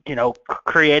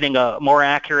creating a more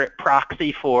accurate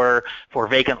proxy for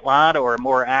vacant lot, or a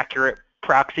more accurate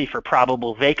proxy for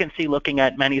probable vacancy, looking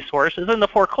at many sources. And the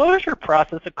foreclosure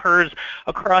process occurs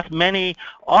across many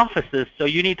offices, so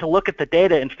you need to look at the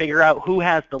data and figure out who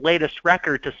has the latest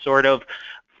record to sort of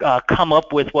come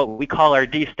up with what we call our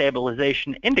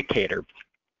destabilization indicator.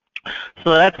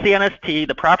 So that's the NST.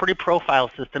 The property profile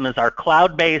system is our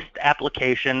cloud-based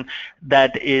application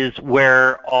that is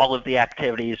where all of the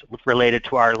activities related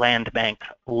to our land bank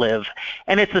live.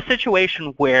 And it's a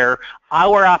situation where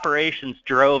our operations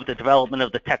drove the development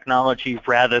of the technology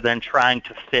rather than trying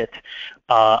to fit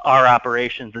our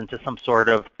operations into some sort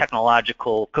of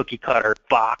technological cookie cutter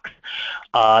box.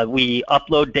 We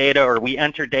upload data, or we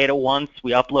enter data once,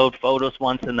 we upload photos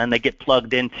once, and then they get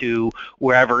plugged into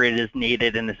wherever it is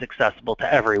needed and is accessible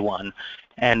to everyone.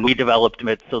 And we developed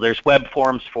it so there's web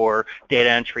forms for data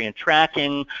entry and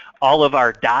tracking. All of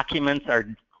our documents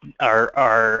or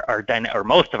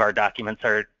most of our documents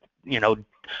are,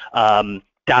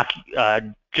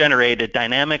 generated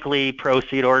dynamically.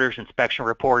 Proceed orders, inspection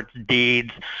reports,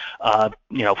 deeds,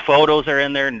 photos are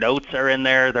in there, notes are in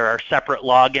there. There are separate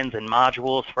logins and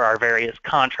modules for our various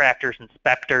contractors,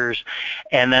 inspectors,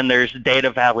 and then there's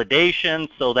data validation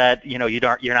so that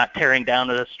you're not tearing down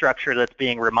a structure that's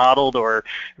being remodeled or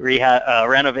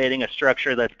renovating a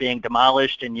structure that's being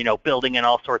demolished and building in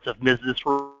all sorts of business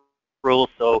rules,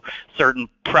 so certain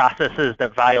processes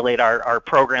that violate our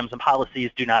programs and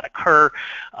policies do not occur.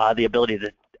 The ability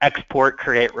to export,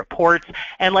 create reports,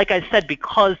 and like I said,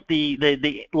 because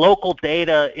the local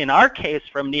data in our case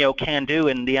from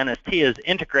NeoCanDo and the NST is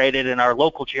integrated in our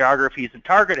local geographies and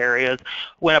target areas,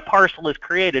 when a parcel is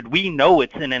created, we know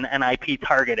it's in an NIP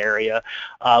target area.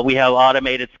 We have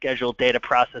automated scheduled data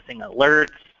processing alerts,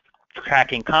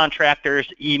 tracking contractors,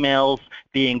 emails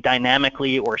being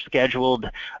dynamically or scheduled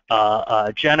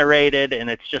generated, and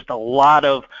it's just a lot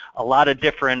of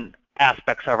different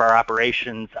aspects of our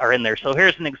operations are in there. So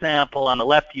here's an example. On the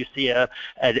left, you see an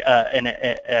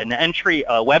entry,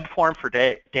 a web form for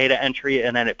data entry,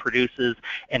 and then it produces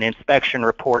an inspection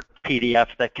report PDF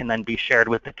that can then be shared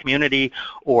with the community,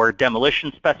 or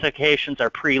demolition specifications are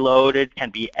preloaded,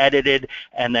 can be edited,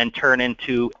 and then turn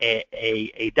into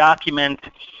a document.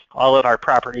 All of our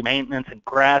property maintenance and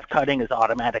grass cutting is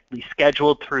automatically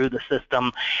scheduled through the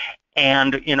system.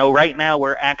 And right now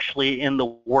we're actually in the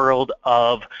world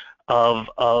of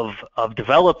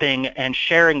developing and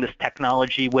sharing this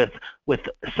technology with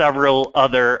several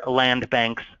other land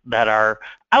banks that are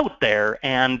out there,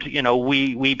 and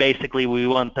we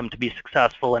want them to be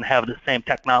successful and have the same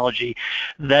technology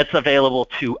that's available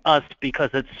to us, because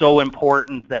it's so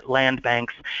important that land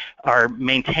banks are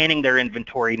maintaining their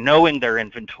inventory, knowing their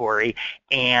inventory,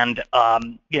 and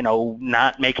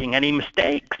not making any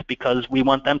mistakes, because we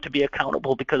want them to be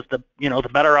accountable, because the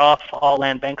better off all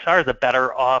land banks are, the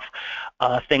better off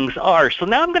things are. So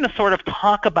now I'm going to sort of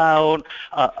talk about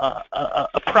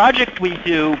a project we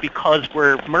do, because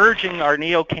we're merging our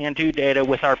NeoCanDo data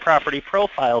with our property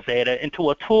profile data into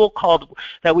a tool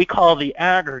that we call the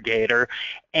aggregator,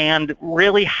 and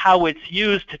really how it's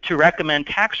used to recommend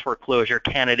tax foreclosure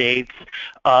candidates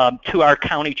to our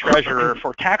county treasurer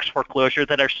for tax foreclosure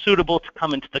that are suitable to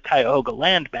come into the Cuyahoga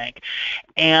Land Bank.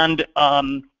 And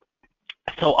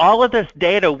so all of this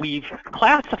data we've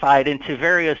classified into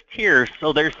various tiers.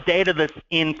 So there's data that's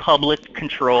in public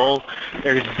control.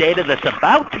 There's data that's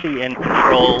about to be in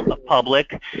control of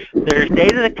public. There's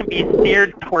data that can be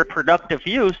steered toward productive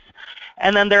use.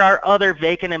 And then there are other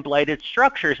vacant and blighted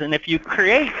structures. And if you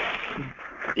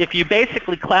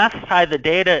basically classify the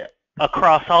data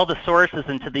across all the sources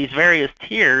into these various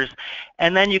tiers,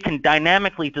 and then you can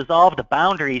dynamically dissolve the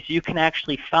boundaries, you can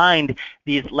actually find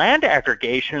these land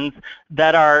aggregations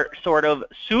that are sort of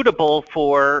suitable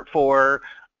for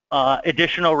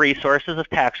additional resources of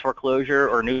tax foreclosure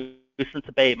or nuisance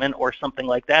abatement or something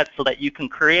like that, so that you can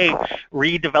create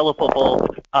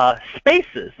redevelopable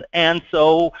spaces. And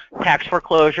so tax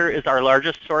foreclosure is our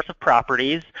largest source of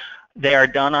properties. They are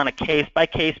done on a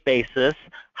case-by-case basis.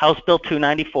 House Bill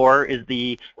 294 is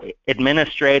the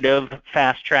administrative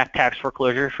fast-track tax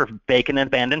foreclosure for vacant and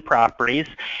abandoned properties.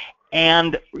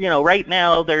 And right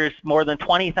now there's more than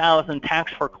 20,000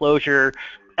 tax foreclosure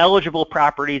eligible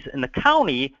properties in the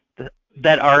county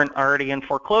that aren't already in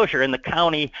foreclosure, and the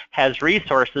county has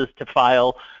resources to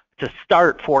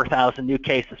start 4,000 new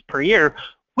cases per year.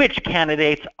 Which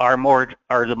candidates are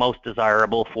the most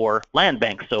desirable for land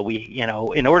banks? So we,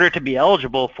 in order to be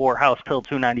eligible for House Bill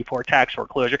 294 tax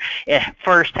foreclosure, it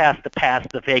first has to pass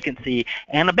the vacancy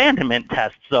and abandonment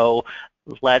test. So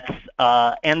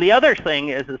and the other thing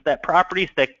is that properties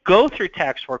that go through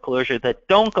tax foreclosure that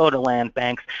don't go to land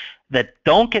banks, that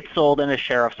don't get sold in a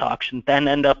sheriff's auction, then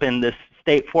end up in this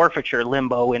state forfeiture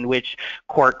limbo in which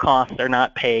court costs are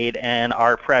not paid and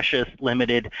our precious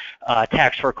limited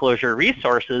tax foreclosure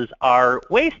resources are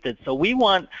wasted. So we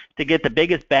want to get the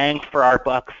biggest bang for our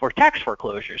buck for tax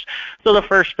foreclosures. So the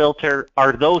first filter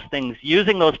are those things,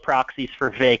 using those proxies for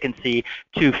vacancy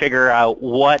to figure out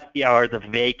what are the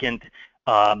vacant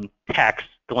tax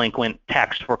delinquent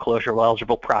tax foreclosure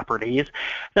eligible properties.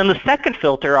 Then the second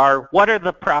filter are what are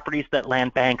the properties that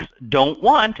land banks don't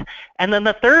want, and then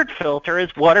the third filter is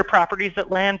what are properties that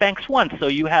land banks want. So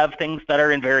you have things that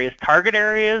are in various target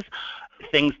areas,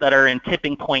 things that are in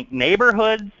tipping point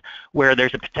neighborhoods where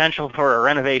there's a potential for a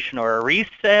renovation or a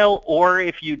resale, or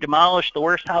if you demolish the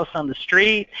worst house on the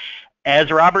street.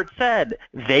 As Robert said,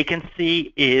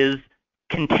 vacancy is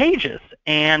contagious,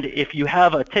 and if you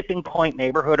have a tipping point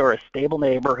neighborhood or a stable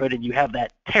neighborhood and you have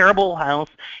that terrible house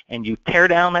and you tear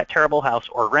down that terrible house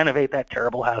or renovate that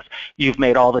terrible house, you've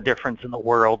made all the difference in the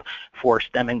world for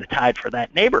stemming the tide for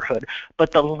that neighborhood.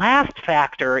 But the last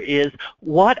factor is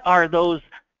what are those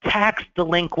tax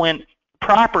delinquent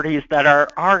properties that are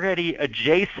already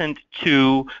adjacent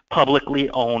to publicly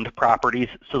owned properties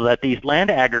so that these land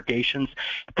aggregations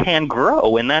can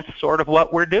grow. And that's sort of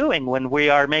what we're doing when we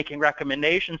are making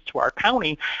recommendations to our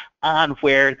county on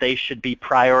where they should be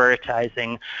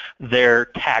prioritizing their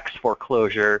tax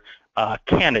foreclosure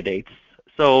candidates.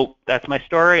 So that's my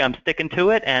story. I'm sticking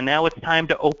to it. And now it's time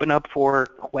to open up for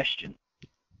questions.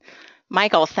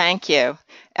 Michael, thank you.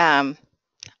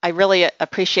 I really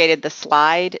appreciated the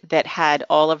slide that had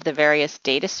all of the various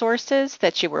data sources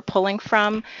that you were pulling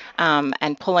from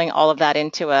and pulling all of that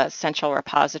into a central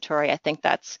repository. I think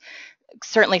that's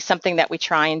certainly something that we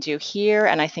try and do here,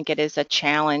 and I think it is a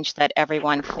challenge that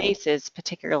everyone faces,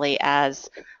 particularly as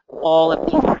all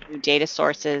of these new data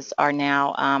sources are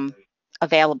now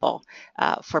available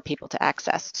for people to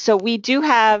access. So we do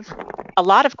have a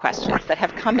lot of questions that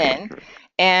have come in.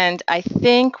 And I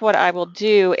think what I will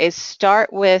do is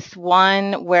start with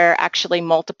one where actually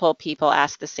multiple people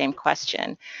ask the same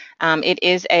question. It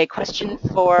is a question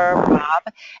for Rob,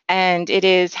 and it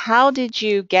is, how did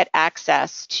you get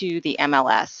access to the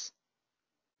MLS?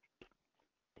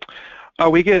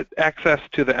 We get access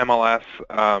to the MLS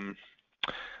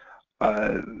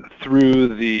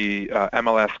through the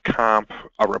MLS comp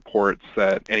reports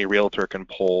that any realtor can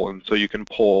pull. And so you can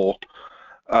pull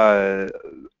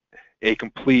a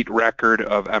complete record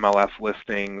of MLS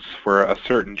listings for a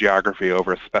certain geography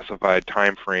over a specified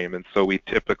time frame. And so we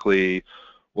typically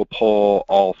will pull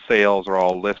all sales or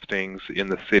all listings in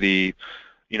the city,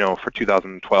 you know, for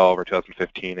 2012 or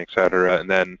 2015, et cetera, and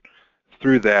then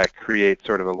through that create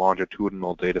sort of a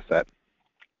longitudinal data set.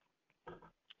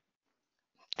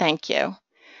 Thank you.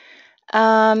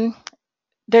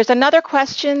 There's another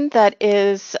question that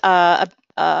is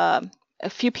a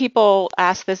few people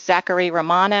asked this, Zachary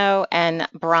Romano and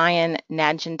Brian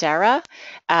Najandera.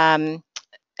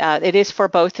 It is for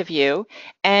both of you,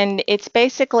 and it's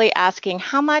basically asking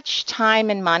how much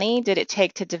time and money did it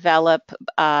take to develop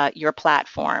your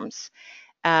platforms,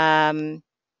 and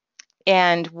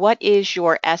what is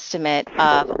your estimate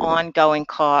of ongoing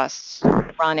costs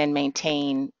to run and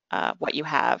maintain what you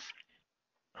have?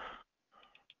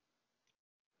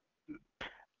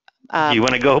 Do you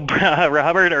want to go,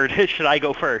 Robert, or should I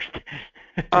go first?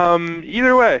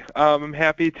 Either way, I'm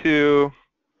happy to.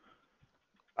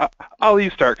 I'll let you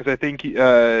start because I think you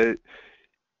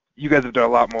guys have done a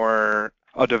lot more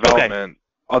development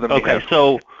other than we have.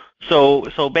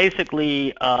 So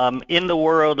basically, in the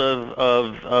world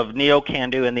of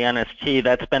NeoCanDo and the NST,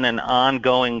 that's been an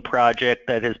ongoing project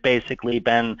that has basically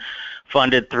been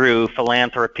funded through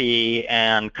philanthropy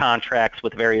and contracts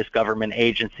with various government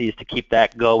agencies to keep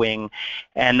that going.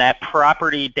 And that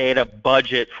property data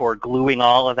budget for gluing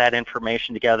all of that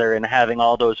information together and having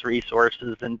all those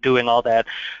resources and doing all that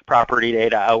property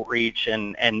data outreach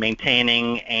and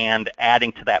maintaining and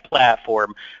adding to that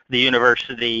platform, the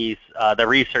universities, the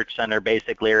research center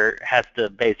basically has to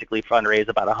basically fundraise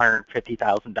about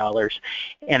 $150,000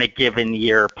 in a given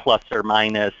year, plus or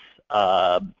minus.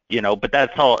 But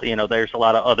that's all. There's a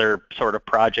lot of other sort of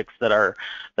projects that are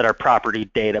property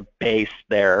data based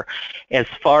there. As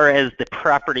far as the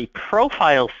property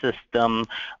profile system,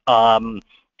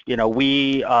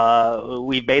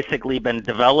 we've basically been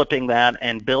developing that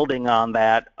and building on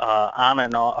that on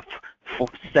and off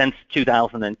since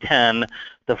 2010.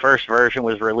 The first version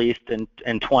was released in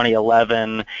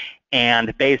 2011,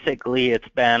 and basically it's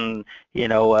been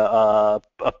a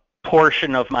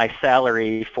portion of my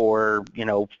salary for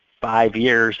 5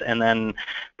 years, and then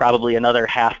probably another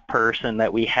half person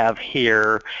that we have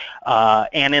here.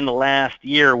 And in the last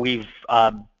year, we've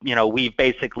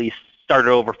basically started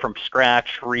over from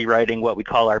scratch, rewriting what we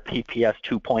call our PPS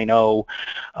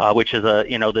 2.0, which is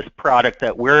this product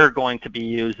that we're going to be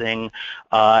using,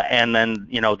 and then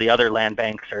the other land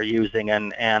banks are using,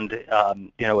 and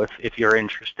if you're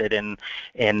interested in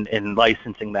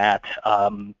licensing that,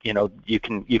 you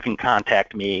can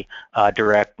contact me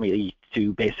directly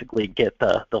to basically get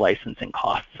the licensing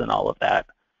costs and all of that.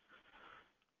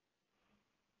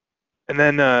 And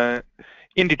then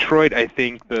in Detroit, I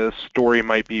think the story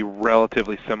might be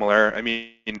relatively similar. I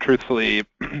mean, truthfully,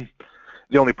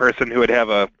 the only person who would have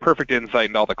a perfect insight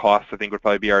into all the costs, I think, would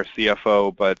probably be our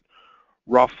CFO, but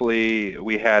roughly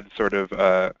we had sort of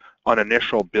an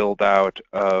initial build-out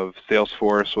of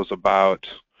Salesforce was about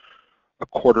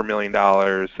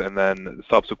 $250,000, and then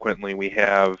subsequently we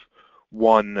have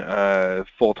one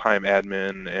full-time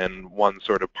admin and one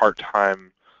sort of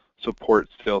part-time support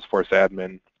Salesforce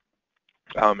admin,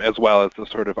 as well as the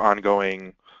sort of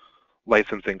ongoing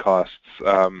licensing costs.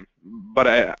 But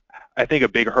I think a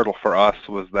big hurdle for us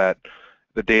was that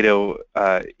the data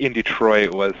in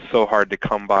Detroit was so hard to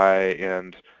come by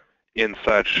and in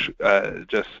such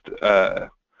just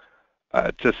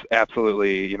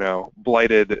absolutely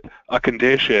blighted a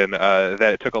condition that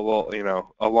it took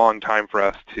a long time for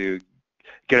us to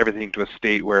get everything to a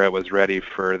state where it was ready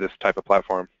for this type of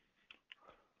platform.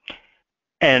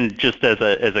 And just as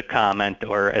a comment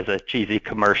or as a cheesy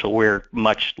commercial, we're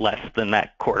much less than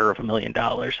that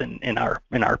 $250,000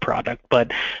 in our product,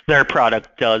 but their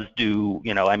product does do,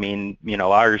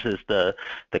 ours is the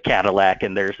Cadillac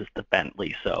and theirs is the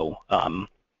Bentley, so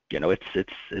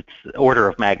it's order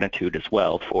of magnitude as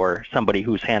well for somebody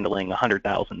who's handling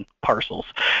 100,000 parcels.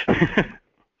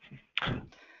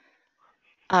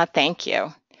 Thank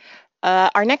you.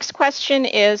 Our next question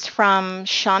is from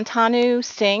Shantanu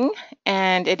Singh,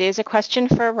 and it is a question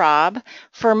for Rob.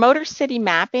 For Motor City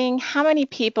mapping, how many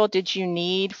people did you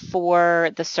need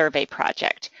for the survey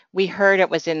project? We heard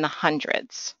it was in the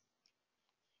hundreds.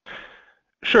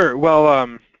 Sure.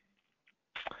 Well,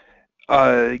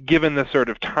 given the sort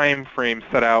of time frame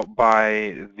set out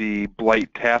by the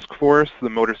Blight Task Force, the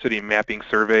Motor City mapping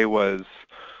survey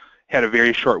had a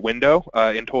very short window.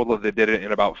 In total, they did it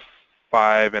in about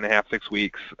 5.5, 6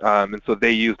 weeks, and so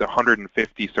they used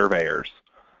 150 surveyors.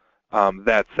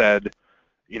 That said,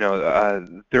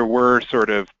 there were sort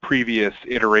of previous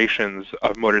iterations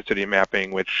of Motor City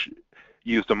mapping which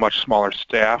used a much smaller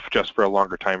staff just for a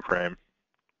longer time frame.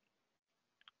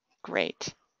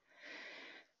 Great.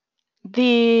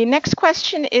 The next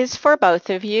question is for both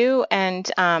of you, and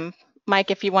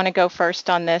Mike, if you want to go first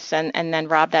on this, and then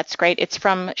Rob, that's great. It's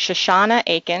from Shoshana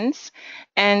Akins,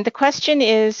 and the question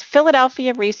is,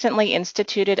 Philadelphia recently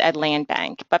instituted a land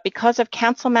bank, but because of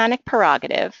councilmanic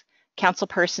prerogative,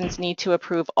 councilpersons need to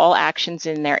approve all actions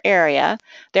in their area.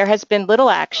 There has been little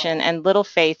action and little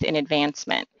faith in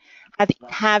advancement.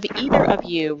 Have either of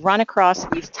you run across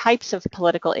these types of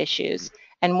political issues,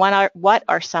 and what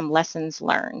are some lessons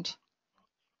learned?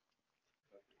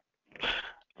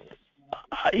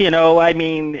 In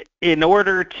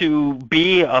order to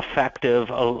be effective,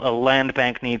 a land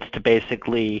bank needs to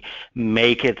basically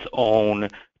make its own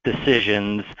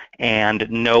decisions and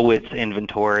know its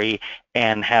inventory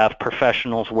and have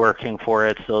professionals working for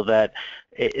it so that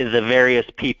the various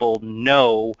people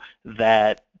know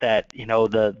that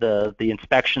the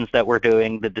inspections that we're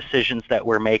doing, the decisions that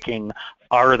we're making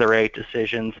are the right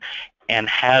decisions, and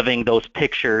having those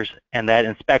pictures and that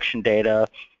inspection data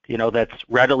that's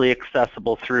readily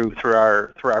accessible through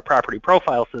our property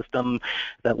profile system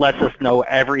that lets us know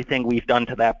everything we've done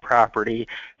to that property.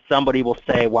 Somebody will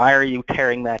say, why are you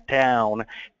tearing that down?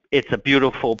 It's a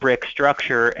beautiful brick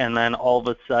structure, and then all of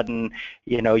a sudden,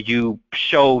 you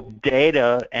show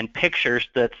data and pictures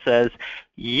that says,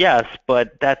 yes,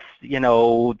 but that's,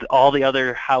 all the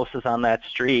other houses on that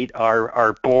street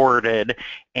are boarded,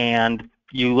 and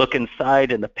you look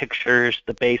inside in the pictures,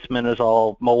 the basement is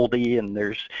all moldy and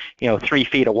there's 3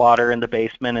 feet of water in the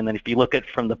basement, and then if you look at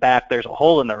from the back there's a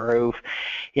hole in the roof.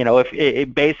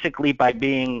 Basically by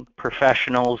being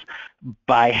professionals,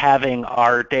 by having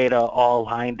our data all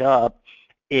lined up,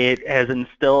 it has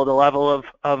instilled a level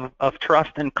of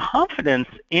trust and confidence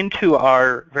into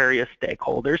our various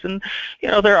stakeholders. And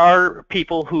there are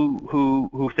people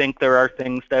who think there are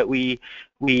things that we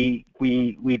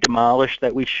demolish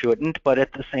that we shouldn't, but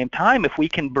at the same time, if we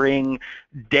can bring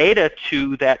data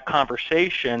to that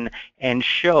conversation and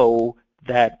show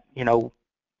that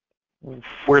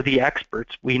we're the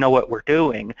experts, we know what we're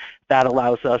doing, that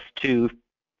allows us to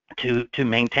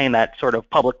maintain that sort of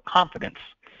public confidence.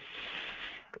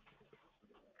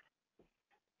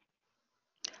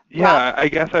 Yeah, I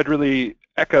guess I'd really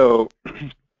echo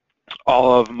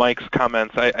all of Mike's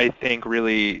comments. I think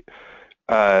really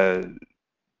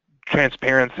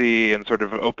transparency and sort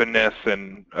of openness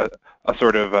and a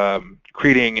sort of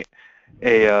creating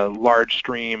a large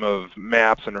stream of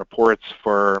maps and reports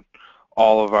for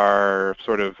all of our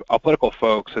sort of political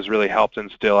folks has really helped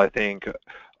instill, I think,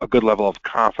 a good level of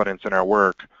confidence in our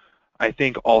work. I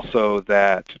think also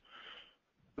that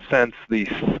since the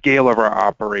scale of our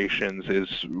operations is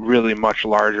really much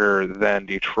larger than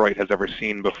Detroit has ever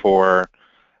seen before,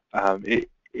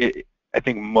 I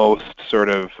think most sort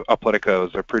of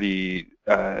politicos are pretty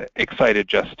excited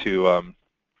just to,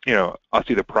 you know, I'll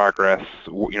see the progress.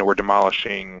 You know, we're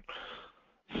demolishing,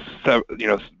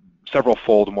 several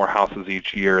fold more houses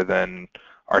each year than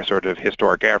our sort of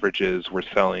historic averages. We're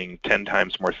selling 10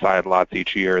 times more side lots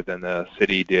each year than the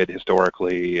city did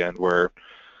historically, and we're,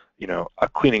 you know,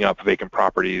 cleaning up vacant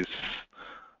properties,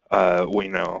 10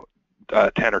 or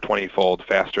 20 fold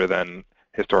faster than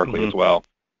historically as well.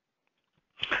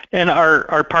 And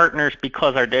our partners,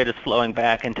 because our data is flowing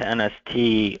back into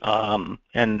NST,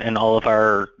 and all of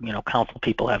our council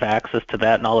people have access to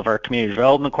that, and all of our community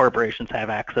development corporations have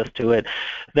access to it,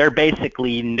 they're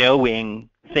basically knowing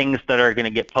things that are going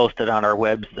to get posted on our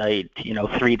website,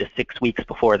 3 to 6 weeks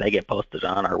before they get posted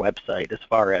on our website, as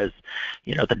far as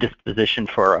the disposition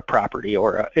for a property,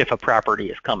 or if a property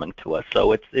is coming to us.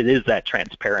 So it is that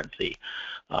transparency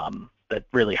that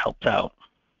really helps out.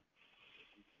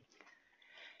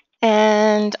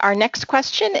 And our next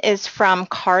question is from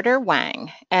Carter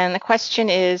Wang. And the question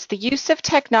is, the use of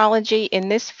technology in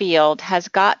this field has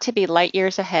got to be light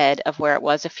years ahead of where it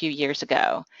was a few years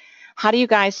ago. How do you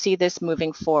guys see this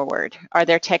moving forward? Are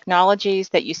there technologies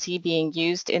that you see being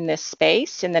used in this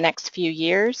space in the next few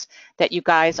years that you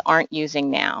guys aren't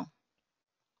using now?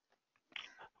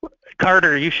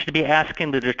 Carter, you should be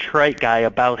asking the Detroit guy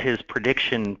about his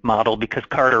prediction model, because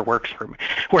Carter works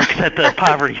at the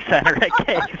Poverty Center at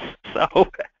Case. So,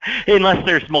 unless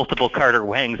there's multiple Carter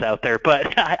Wangs out there,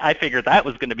 but I figured that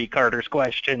was going to be Carter's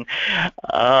question.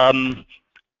 I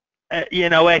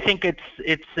think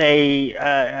it's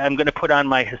I'm going to put on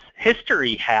my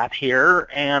history hat here,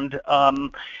 and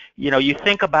you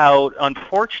think about,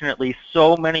 unfortunately,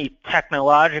 so many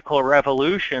technological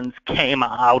revolutions came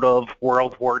out of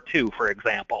World War II, for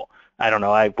example. I don't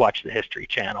know, I watched the History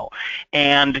Channel.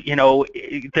 And,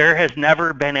 there has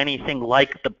never been anything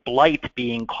like the blight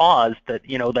being caused that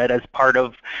as part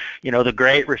of, the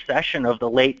Great Recession of the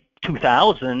late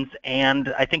 2000s.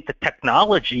 And I think the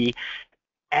technology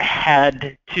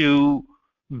had to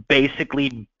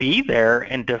basically be there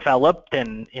and developed,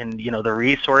 and the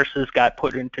resources got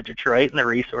put into Detroit, and the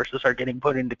resources are getting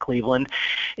put into Cleveland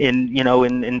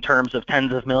in terms of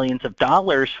tens of millions of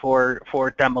dollars for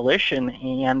demolition.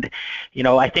 And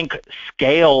I think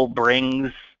scale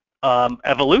brings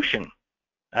evolution.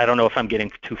 I don't know if I'm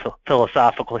getting too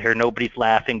philosophical here. Nobody's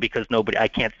laughing because I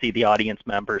can't see the audience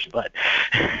members, but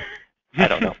I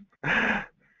don't know.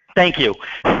 Thank you.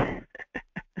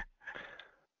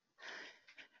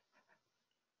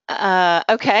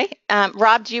 Okay.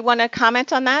 Rob, do you want to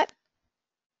comment on that?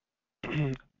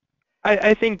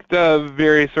 I think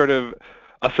very sort of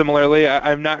similarly.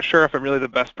 I'm not sure if I'm really the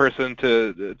best person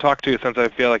to talk to, since I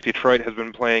feel like Detroit has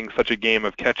been playing such a game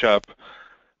of catch-up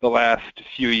the last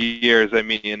few years. I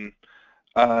mean,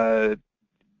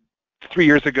 3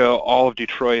 years ago, all of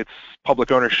Detroit's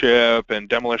public ownership and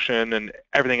demolition and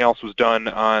everything else was done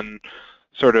on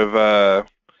sort of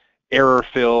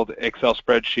error-filled Excel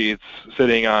spreadsheets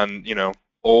sitting on,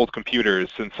 old computers.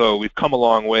 And so we've come a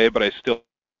long way, but I still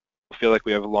feel like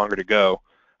we have longer to go.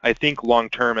 I think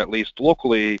long-term, at least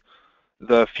locally,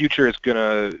 the future is going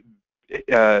to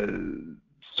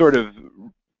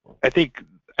I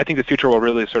think the future will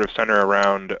really sort of center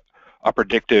around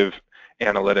predictive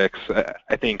analytics.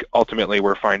 I think ultimately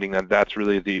we're finding that that's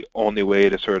really the only way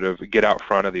to sort of get out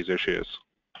front of these issues.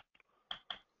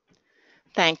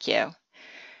 Thank you.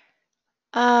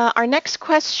 Our next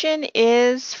question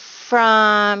is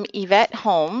from Yvette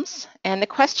Holmes, and the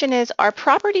question is, are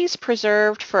properties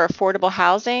preserved for affordable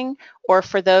housing or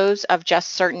for those of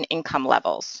just certain income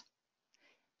levels?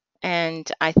 And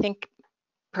I think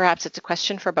perhaps it's a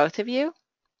question for both of you.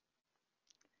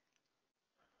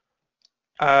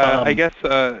 I guess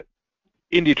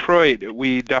in Detroit,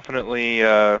 we definitely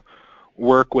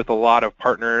work with a lot of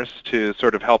partners to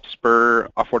sort of help spur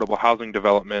affordable housing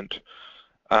development.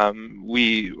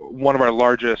 One of our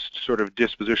largest sort of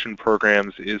disposition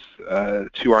programs is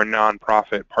to our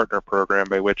nonprofit partner program,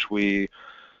 by which we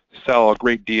sell a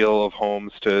great deal of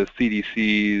homes to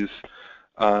CDCs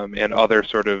and other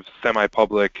sort of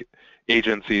semi-public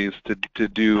agencies to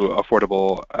do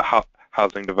affordable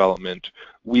housing development.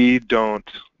 We don't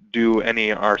do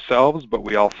any ourselves, but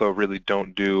we also really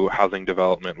don't do housing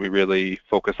development. We really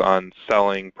focus on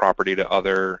selling property to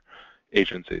other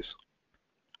agencies.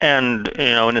 And,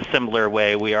 in a similar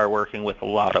way, we are working with a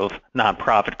lot of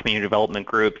nonprofit community development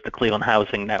groups, the Cleveland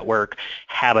Housing Network,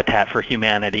 Habitat for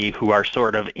Humanity, who are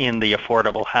sort of in the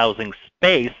affordable housing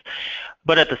space.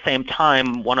 But at the same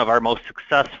time, one of our most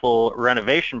successful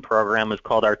renovation program is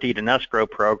called our Deed and Escrow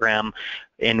program,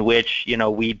 in which,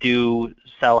 we do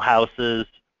sell houses.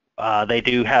 They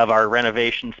do have our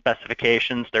renovation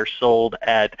specifications. They're sold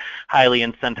at highly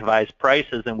incentivized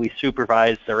prices, and we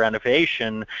supervise the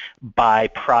renovation by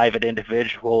private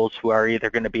individuals who are either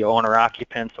going to be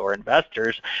owner-occupants or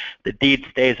investors. The deed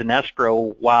stays in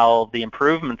escrow while the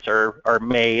improvements are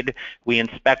made. We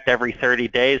inspect every 30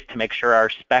 days to make sure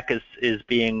our spec is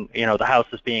being, the house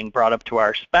is being brought up to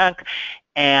our spec.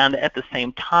 And at the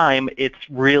same time, it's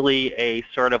really a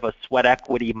sort of a sweat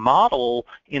equity model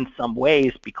in some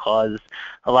ways, because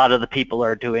a lot of the people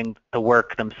are doing the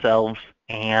work themselves,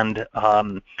 and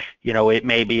it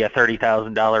may be a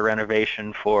 $30,000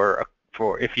 renovation for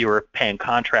if you were paying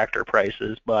contractor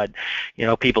prices, but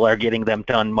people are getting them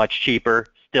done much cheaper,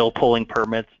 still pulling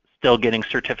permits, still getting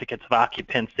certificates of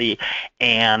occupancy,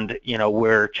 and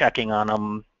we're checking on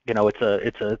them. It's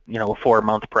a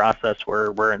 4-month process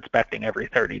where we're inspecting every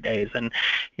 30 days, and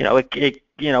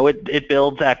it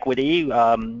builds equity.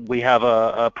 We have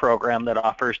a program that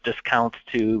offers discounts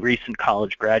to recent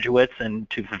college graduates and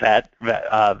to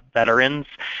veterans,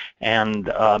 and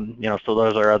so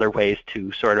those are other ways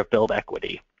to sort of build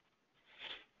equity.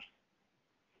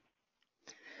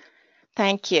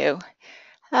 Thank you.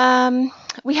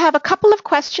 We have a couple of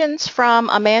questions from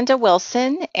Amanda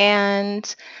Wilson,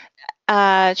 and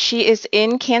she is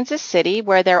in Kansas City,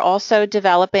 where they're also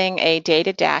developing a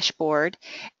data dashboard,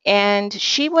 and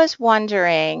she was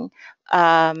wondering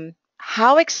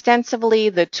how extensively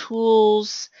the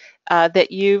tools that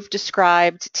you've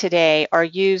described today are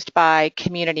used by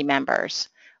community members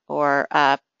or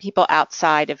people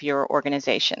outside of your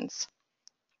organizations.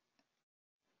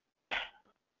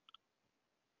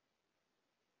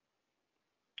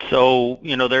 So,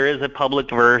 there is a public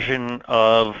version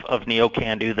of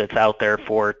NeoCanDo that's out there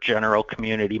for general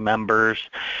community members.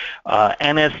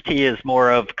 NST is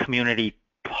more of community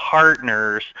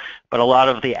partners, but a lot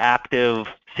of the active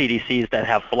CDCs that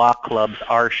have block clubs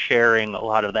are sharing a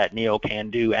lot of that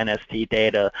NeoCanDo NST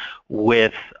data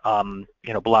with,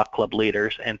 block club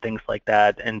leaders and things like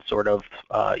that, and sort of,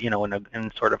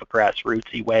 in sort of a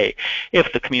grassrootsy way.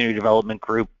 If the community development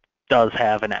group does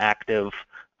have an active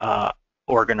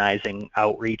organizing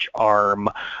outreach arm,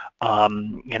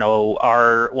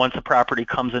 once a property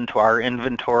comes into our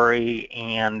inventory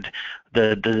and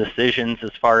the decisions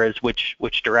as far as which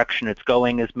direction it's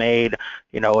going is made,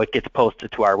 it gets posted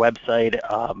to our website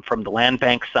from the land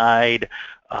bank side,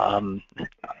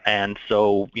 and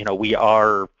so we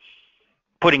are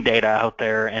putting data out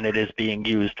there, and it is being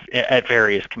used at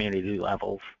various community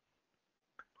levels.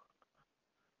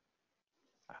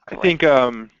 I think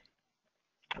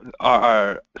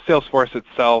our Salesforce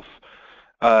itself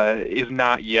is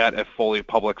not yet a fully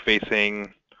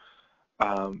public-facing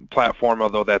platform,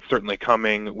 although that's certainly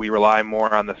coming. We rely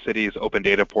more on the city's open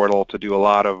data portal to do a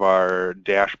lot of our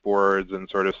dashboards and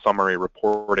sort of summary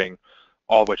reporting,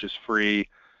 all of which is free.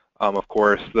 Of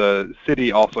course, the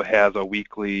city also has a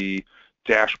weekly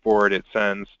dashboard it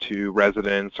sends to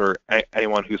residents or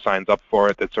anyone who signs up for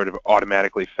it that's sort of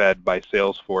automatically fed by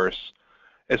Salesforce.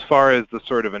 As far as the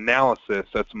sort of analysis,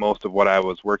 that's most of what I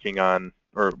was working on,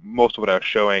 or most of what I was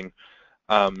showing.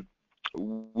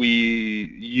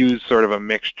 We use sort of a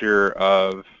mixture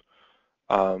of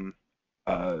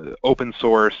open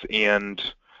source and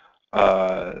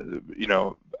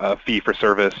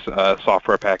fee-for-service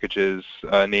software packages,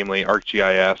 namely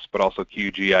ArcGIS, but also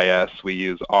QGIS. We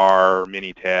use R,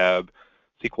 Minitab,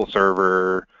 SQL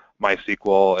Server,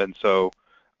 MySQL, and so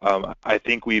I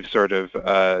think we've sort of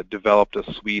developed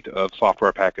a suite of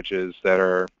software packages that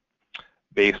are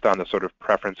based on the sort of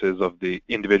preferences of the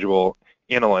individual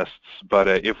analysts. But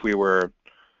if we were,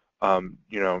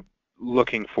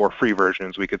 looking for free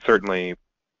versions, we could certainly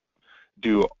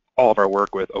do all of our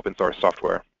work with open source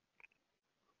software.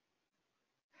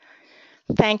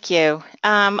 Thank you.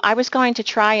 I was going to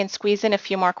try and squeeze in a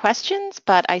few more questions,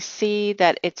 but I see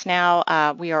that it's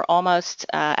now, we are almost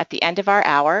at the end of our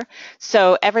hour.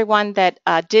 So everyone that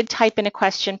did type in a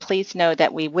question, please know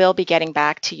that we will be getting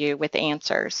back to you with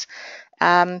answers.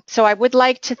 So I would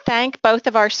like to thank both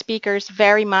of our speakers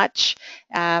very much.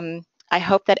 I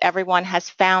hope that everyone has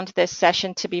found this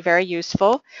session to be very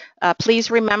useful. Please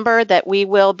remember that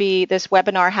this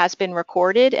webinar has been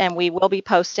recorded and we will be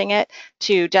posting it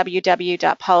to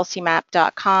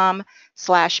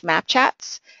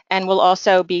www.policymap.com/mapchats, and we'll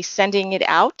also be sending it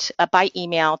out by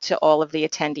email to all of the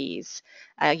attendees.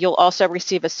 You'll also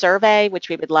receive a survey, which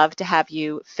we would love to have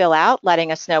you fill out,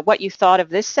 letting us know what you thought of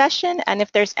this session and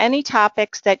if there's any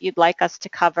topics that you'd like us to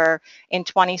cover in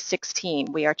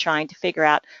 2016. We are trying to figure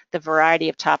out the variety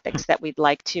of topics that we'd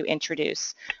like to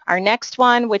introduce. Our next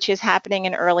one, which is happening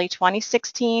in early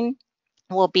 2016,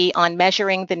 will be on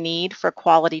measuring the need for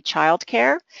quality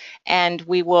childcare, and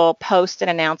we will post an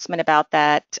announcement about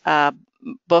that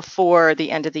before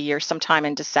the end of the year, sometime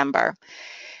in December.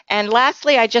 And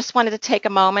lastly, I just wanted to take a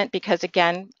moment because,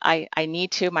 again, I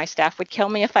need to. My staff would kill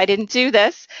me if I didn't do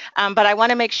this. But I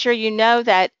want to make sure you know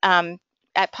that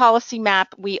at PolicyMap,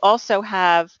 we also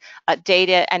have a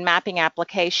data and mapping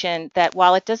application that,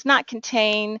 while it does not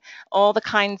contain all the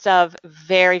kinds of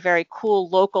very, very cool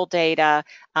local data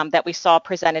that we saw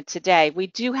presented today, we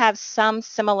do have some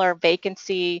similar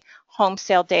vacancy, home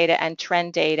sale data, and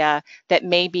trend data that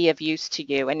may be of use to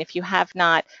you. And if you have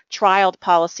not trialed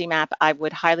PolicyMap, I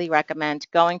would highly recommend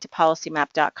going to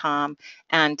policymap.com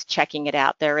and checking it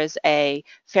out. There is a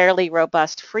fairly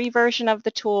robust free version of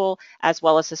the tool as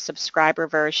well as a subscriber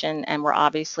version, and we're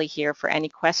obviously here for any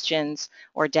questions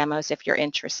or demos if you're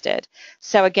interested.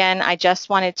 So again, I just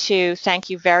wanted to thank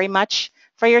you very much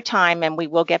for your time, and we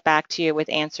will get back to you with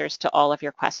answers to all of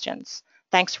your questions.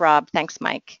 Thanks, Rob. Thanks,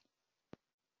 Mike.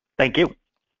 Thank you.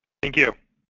 Thank you.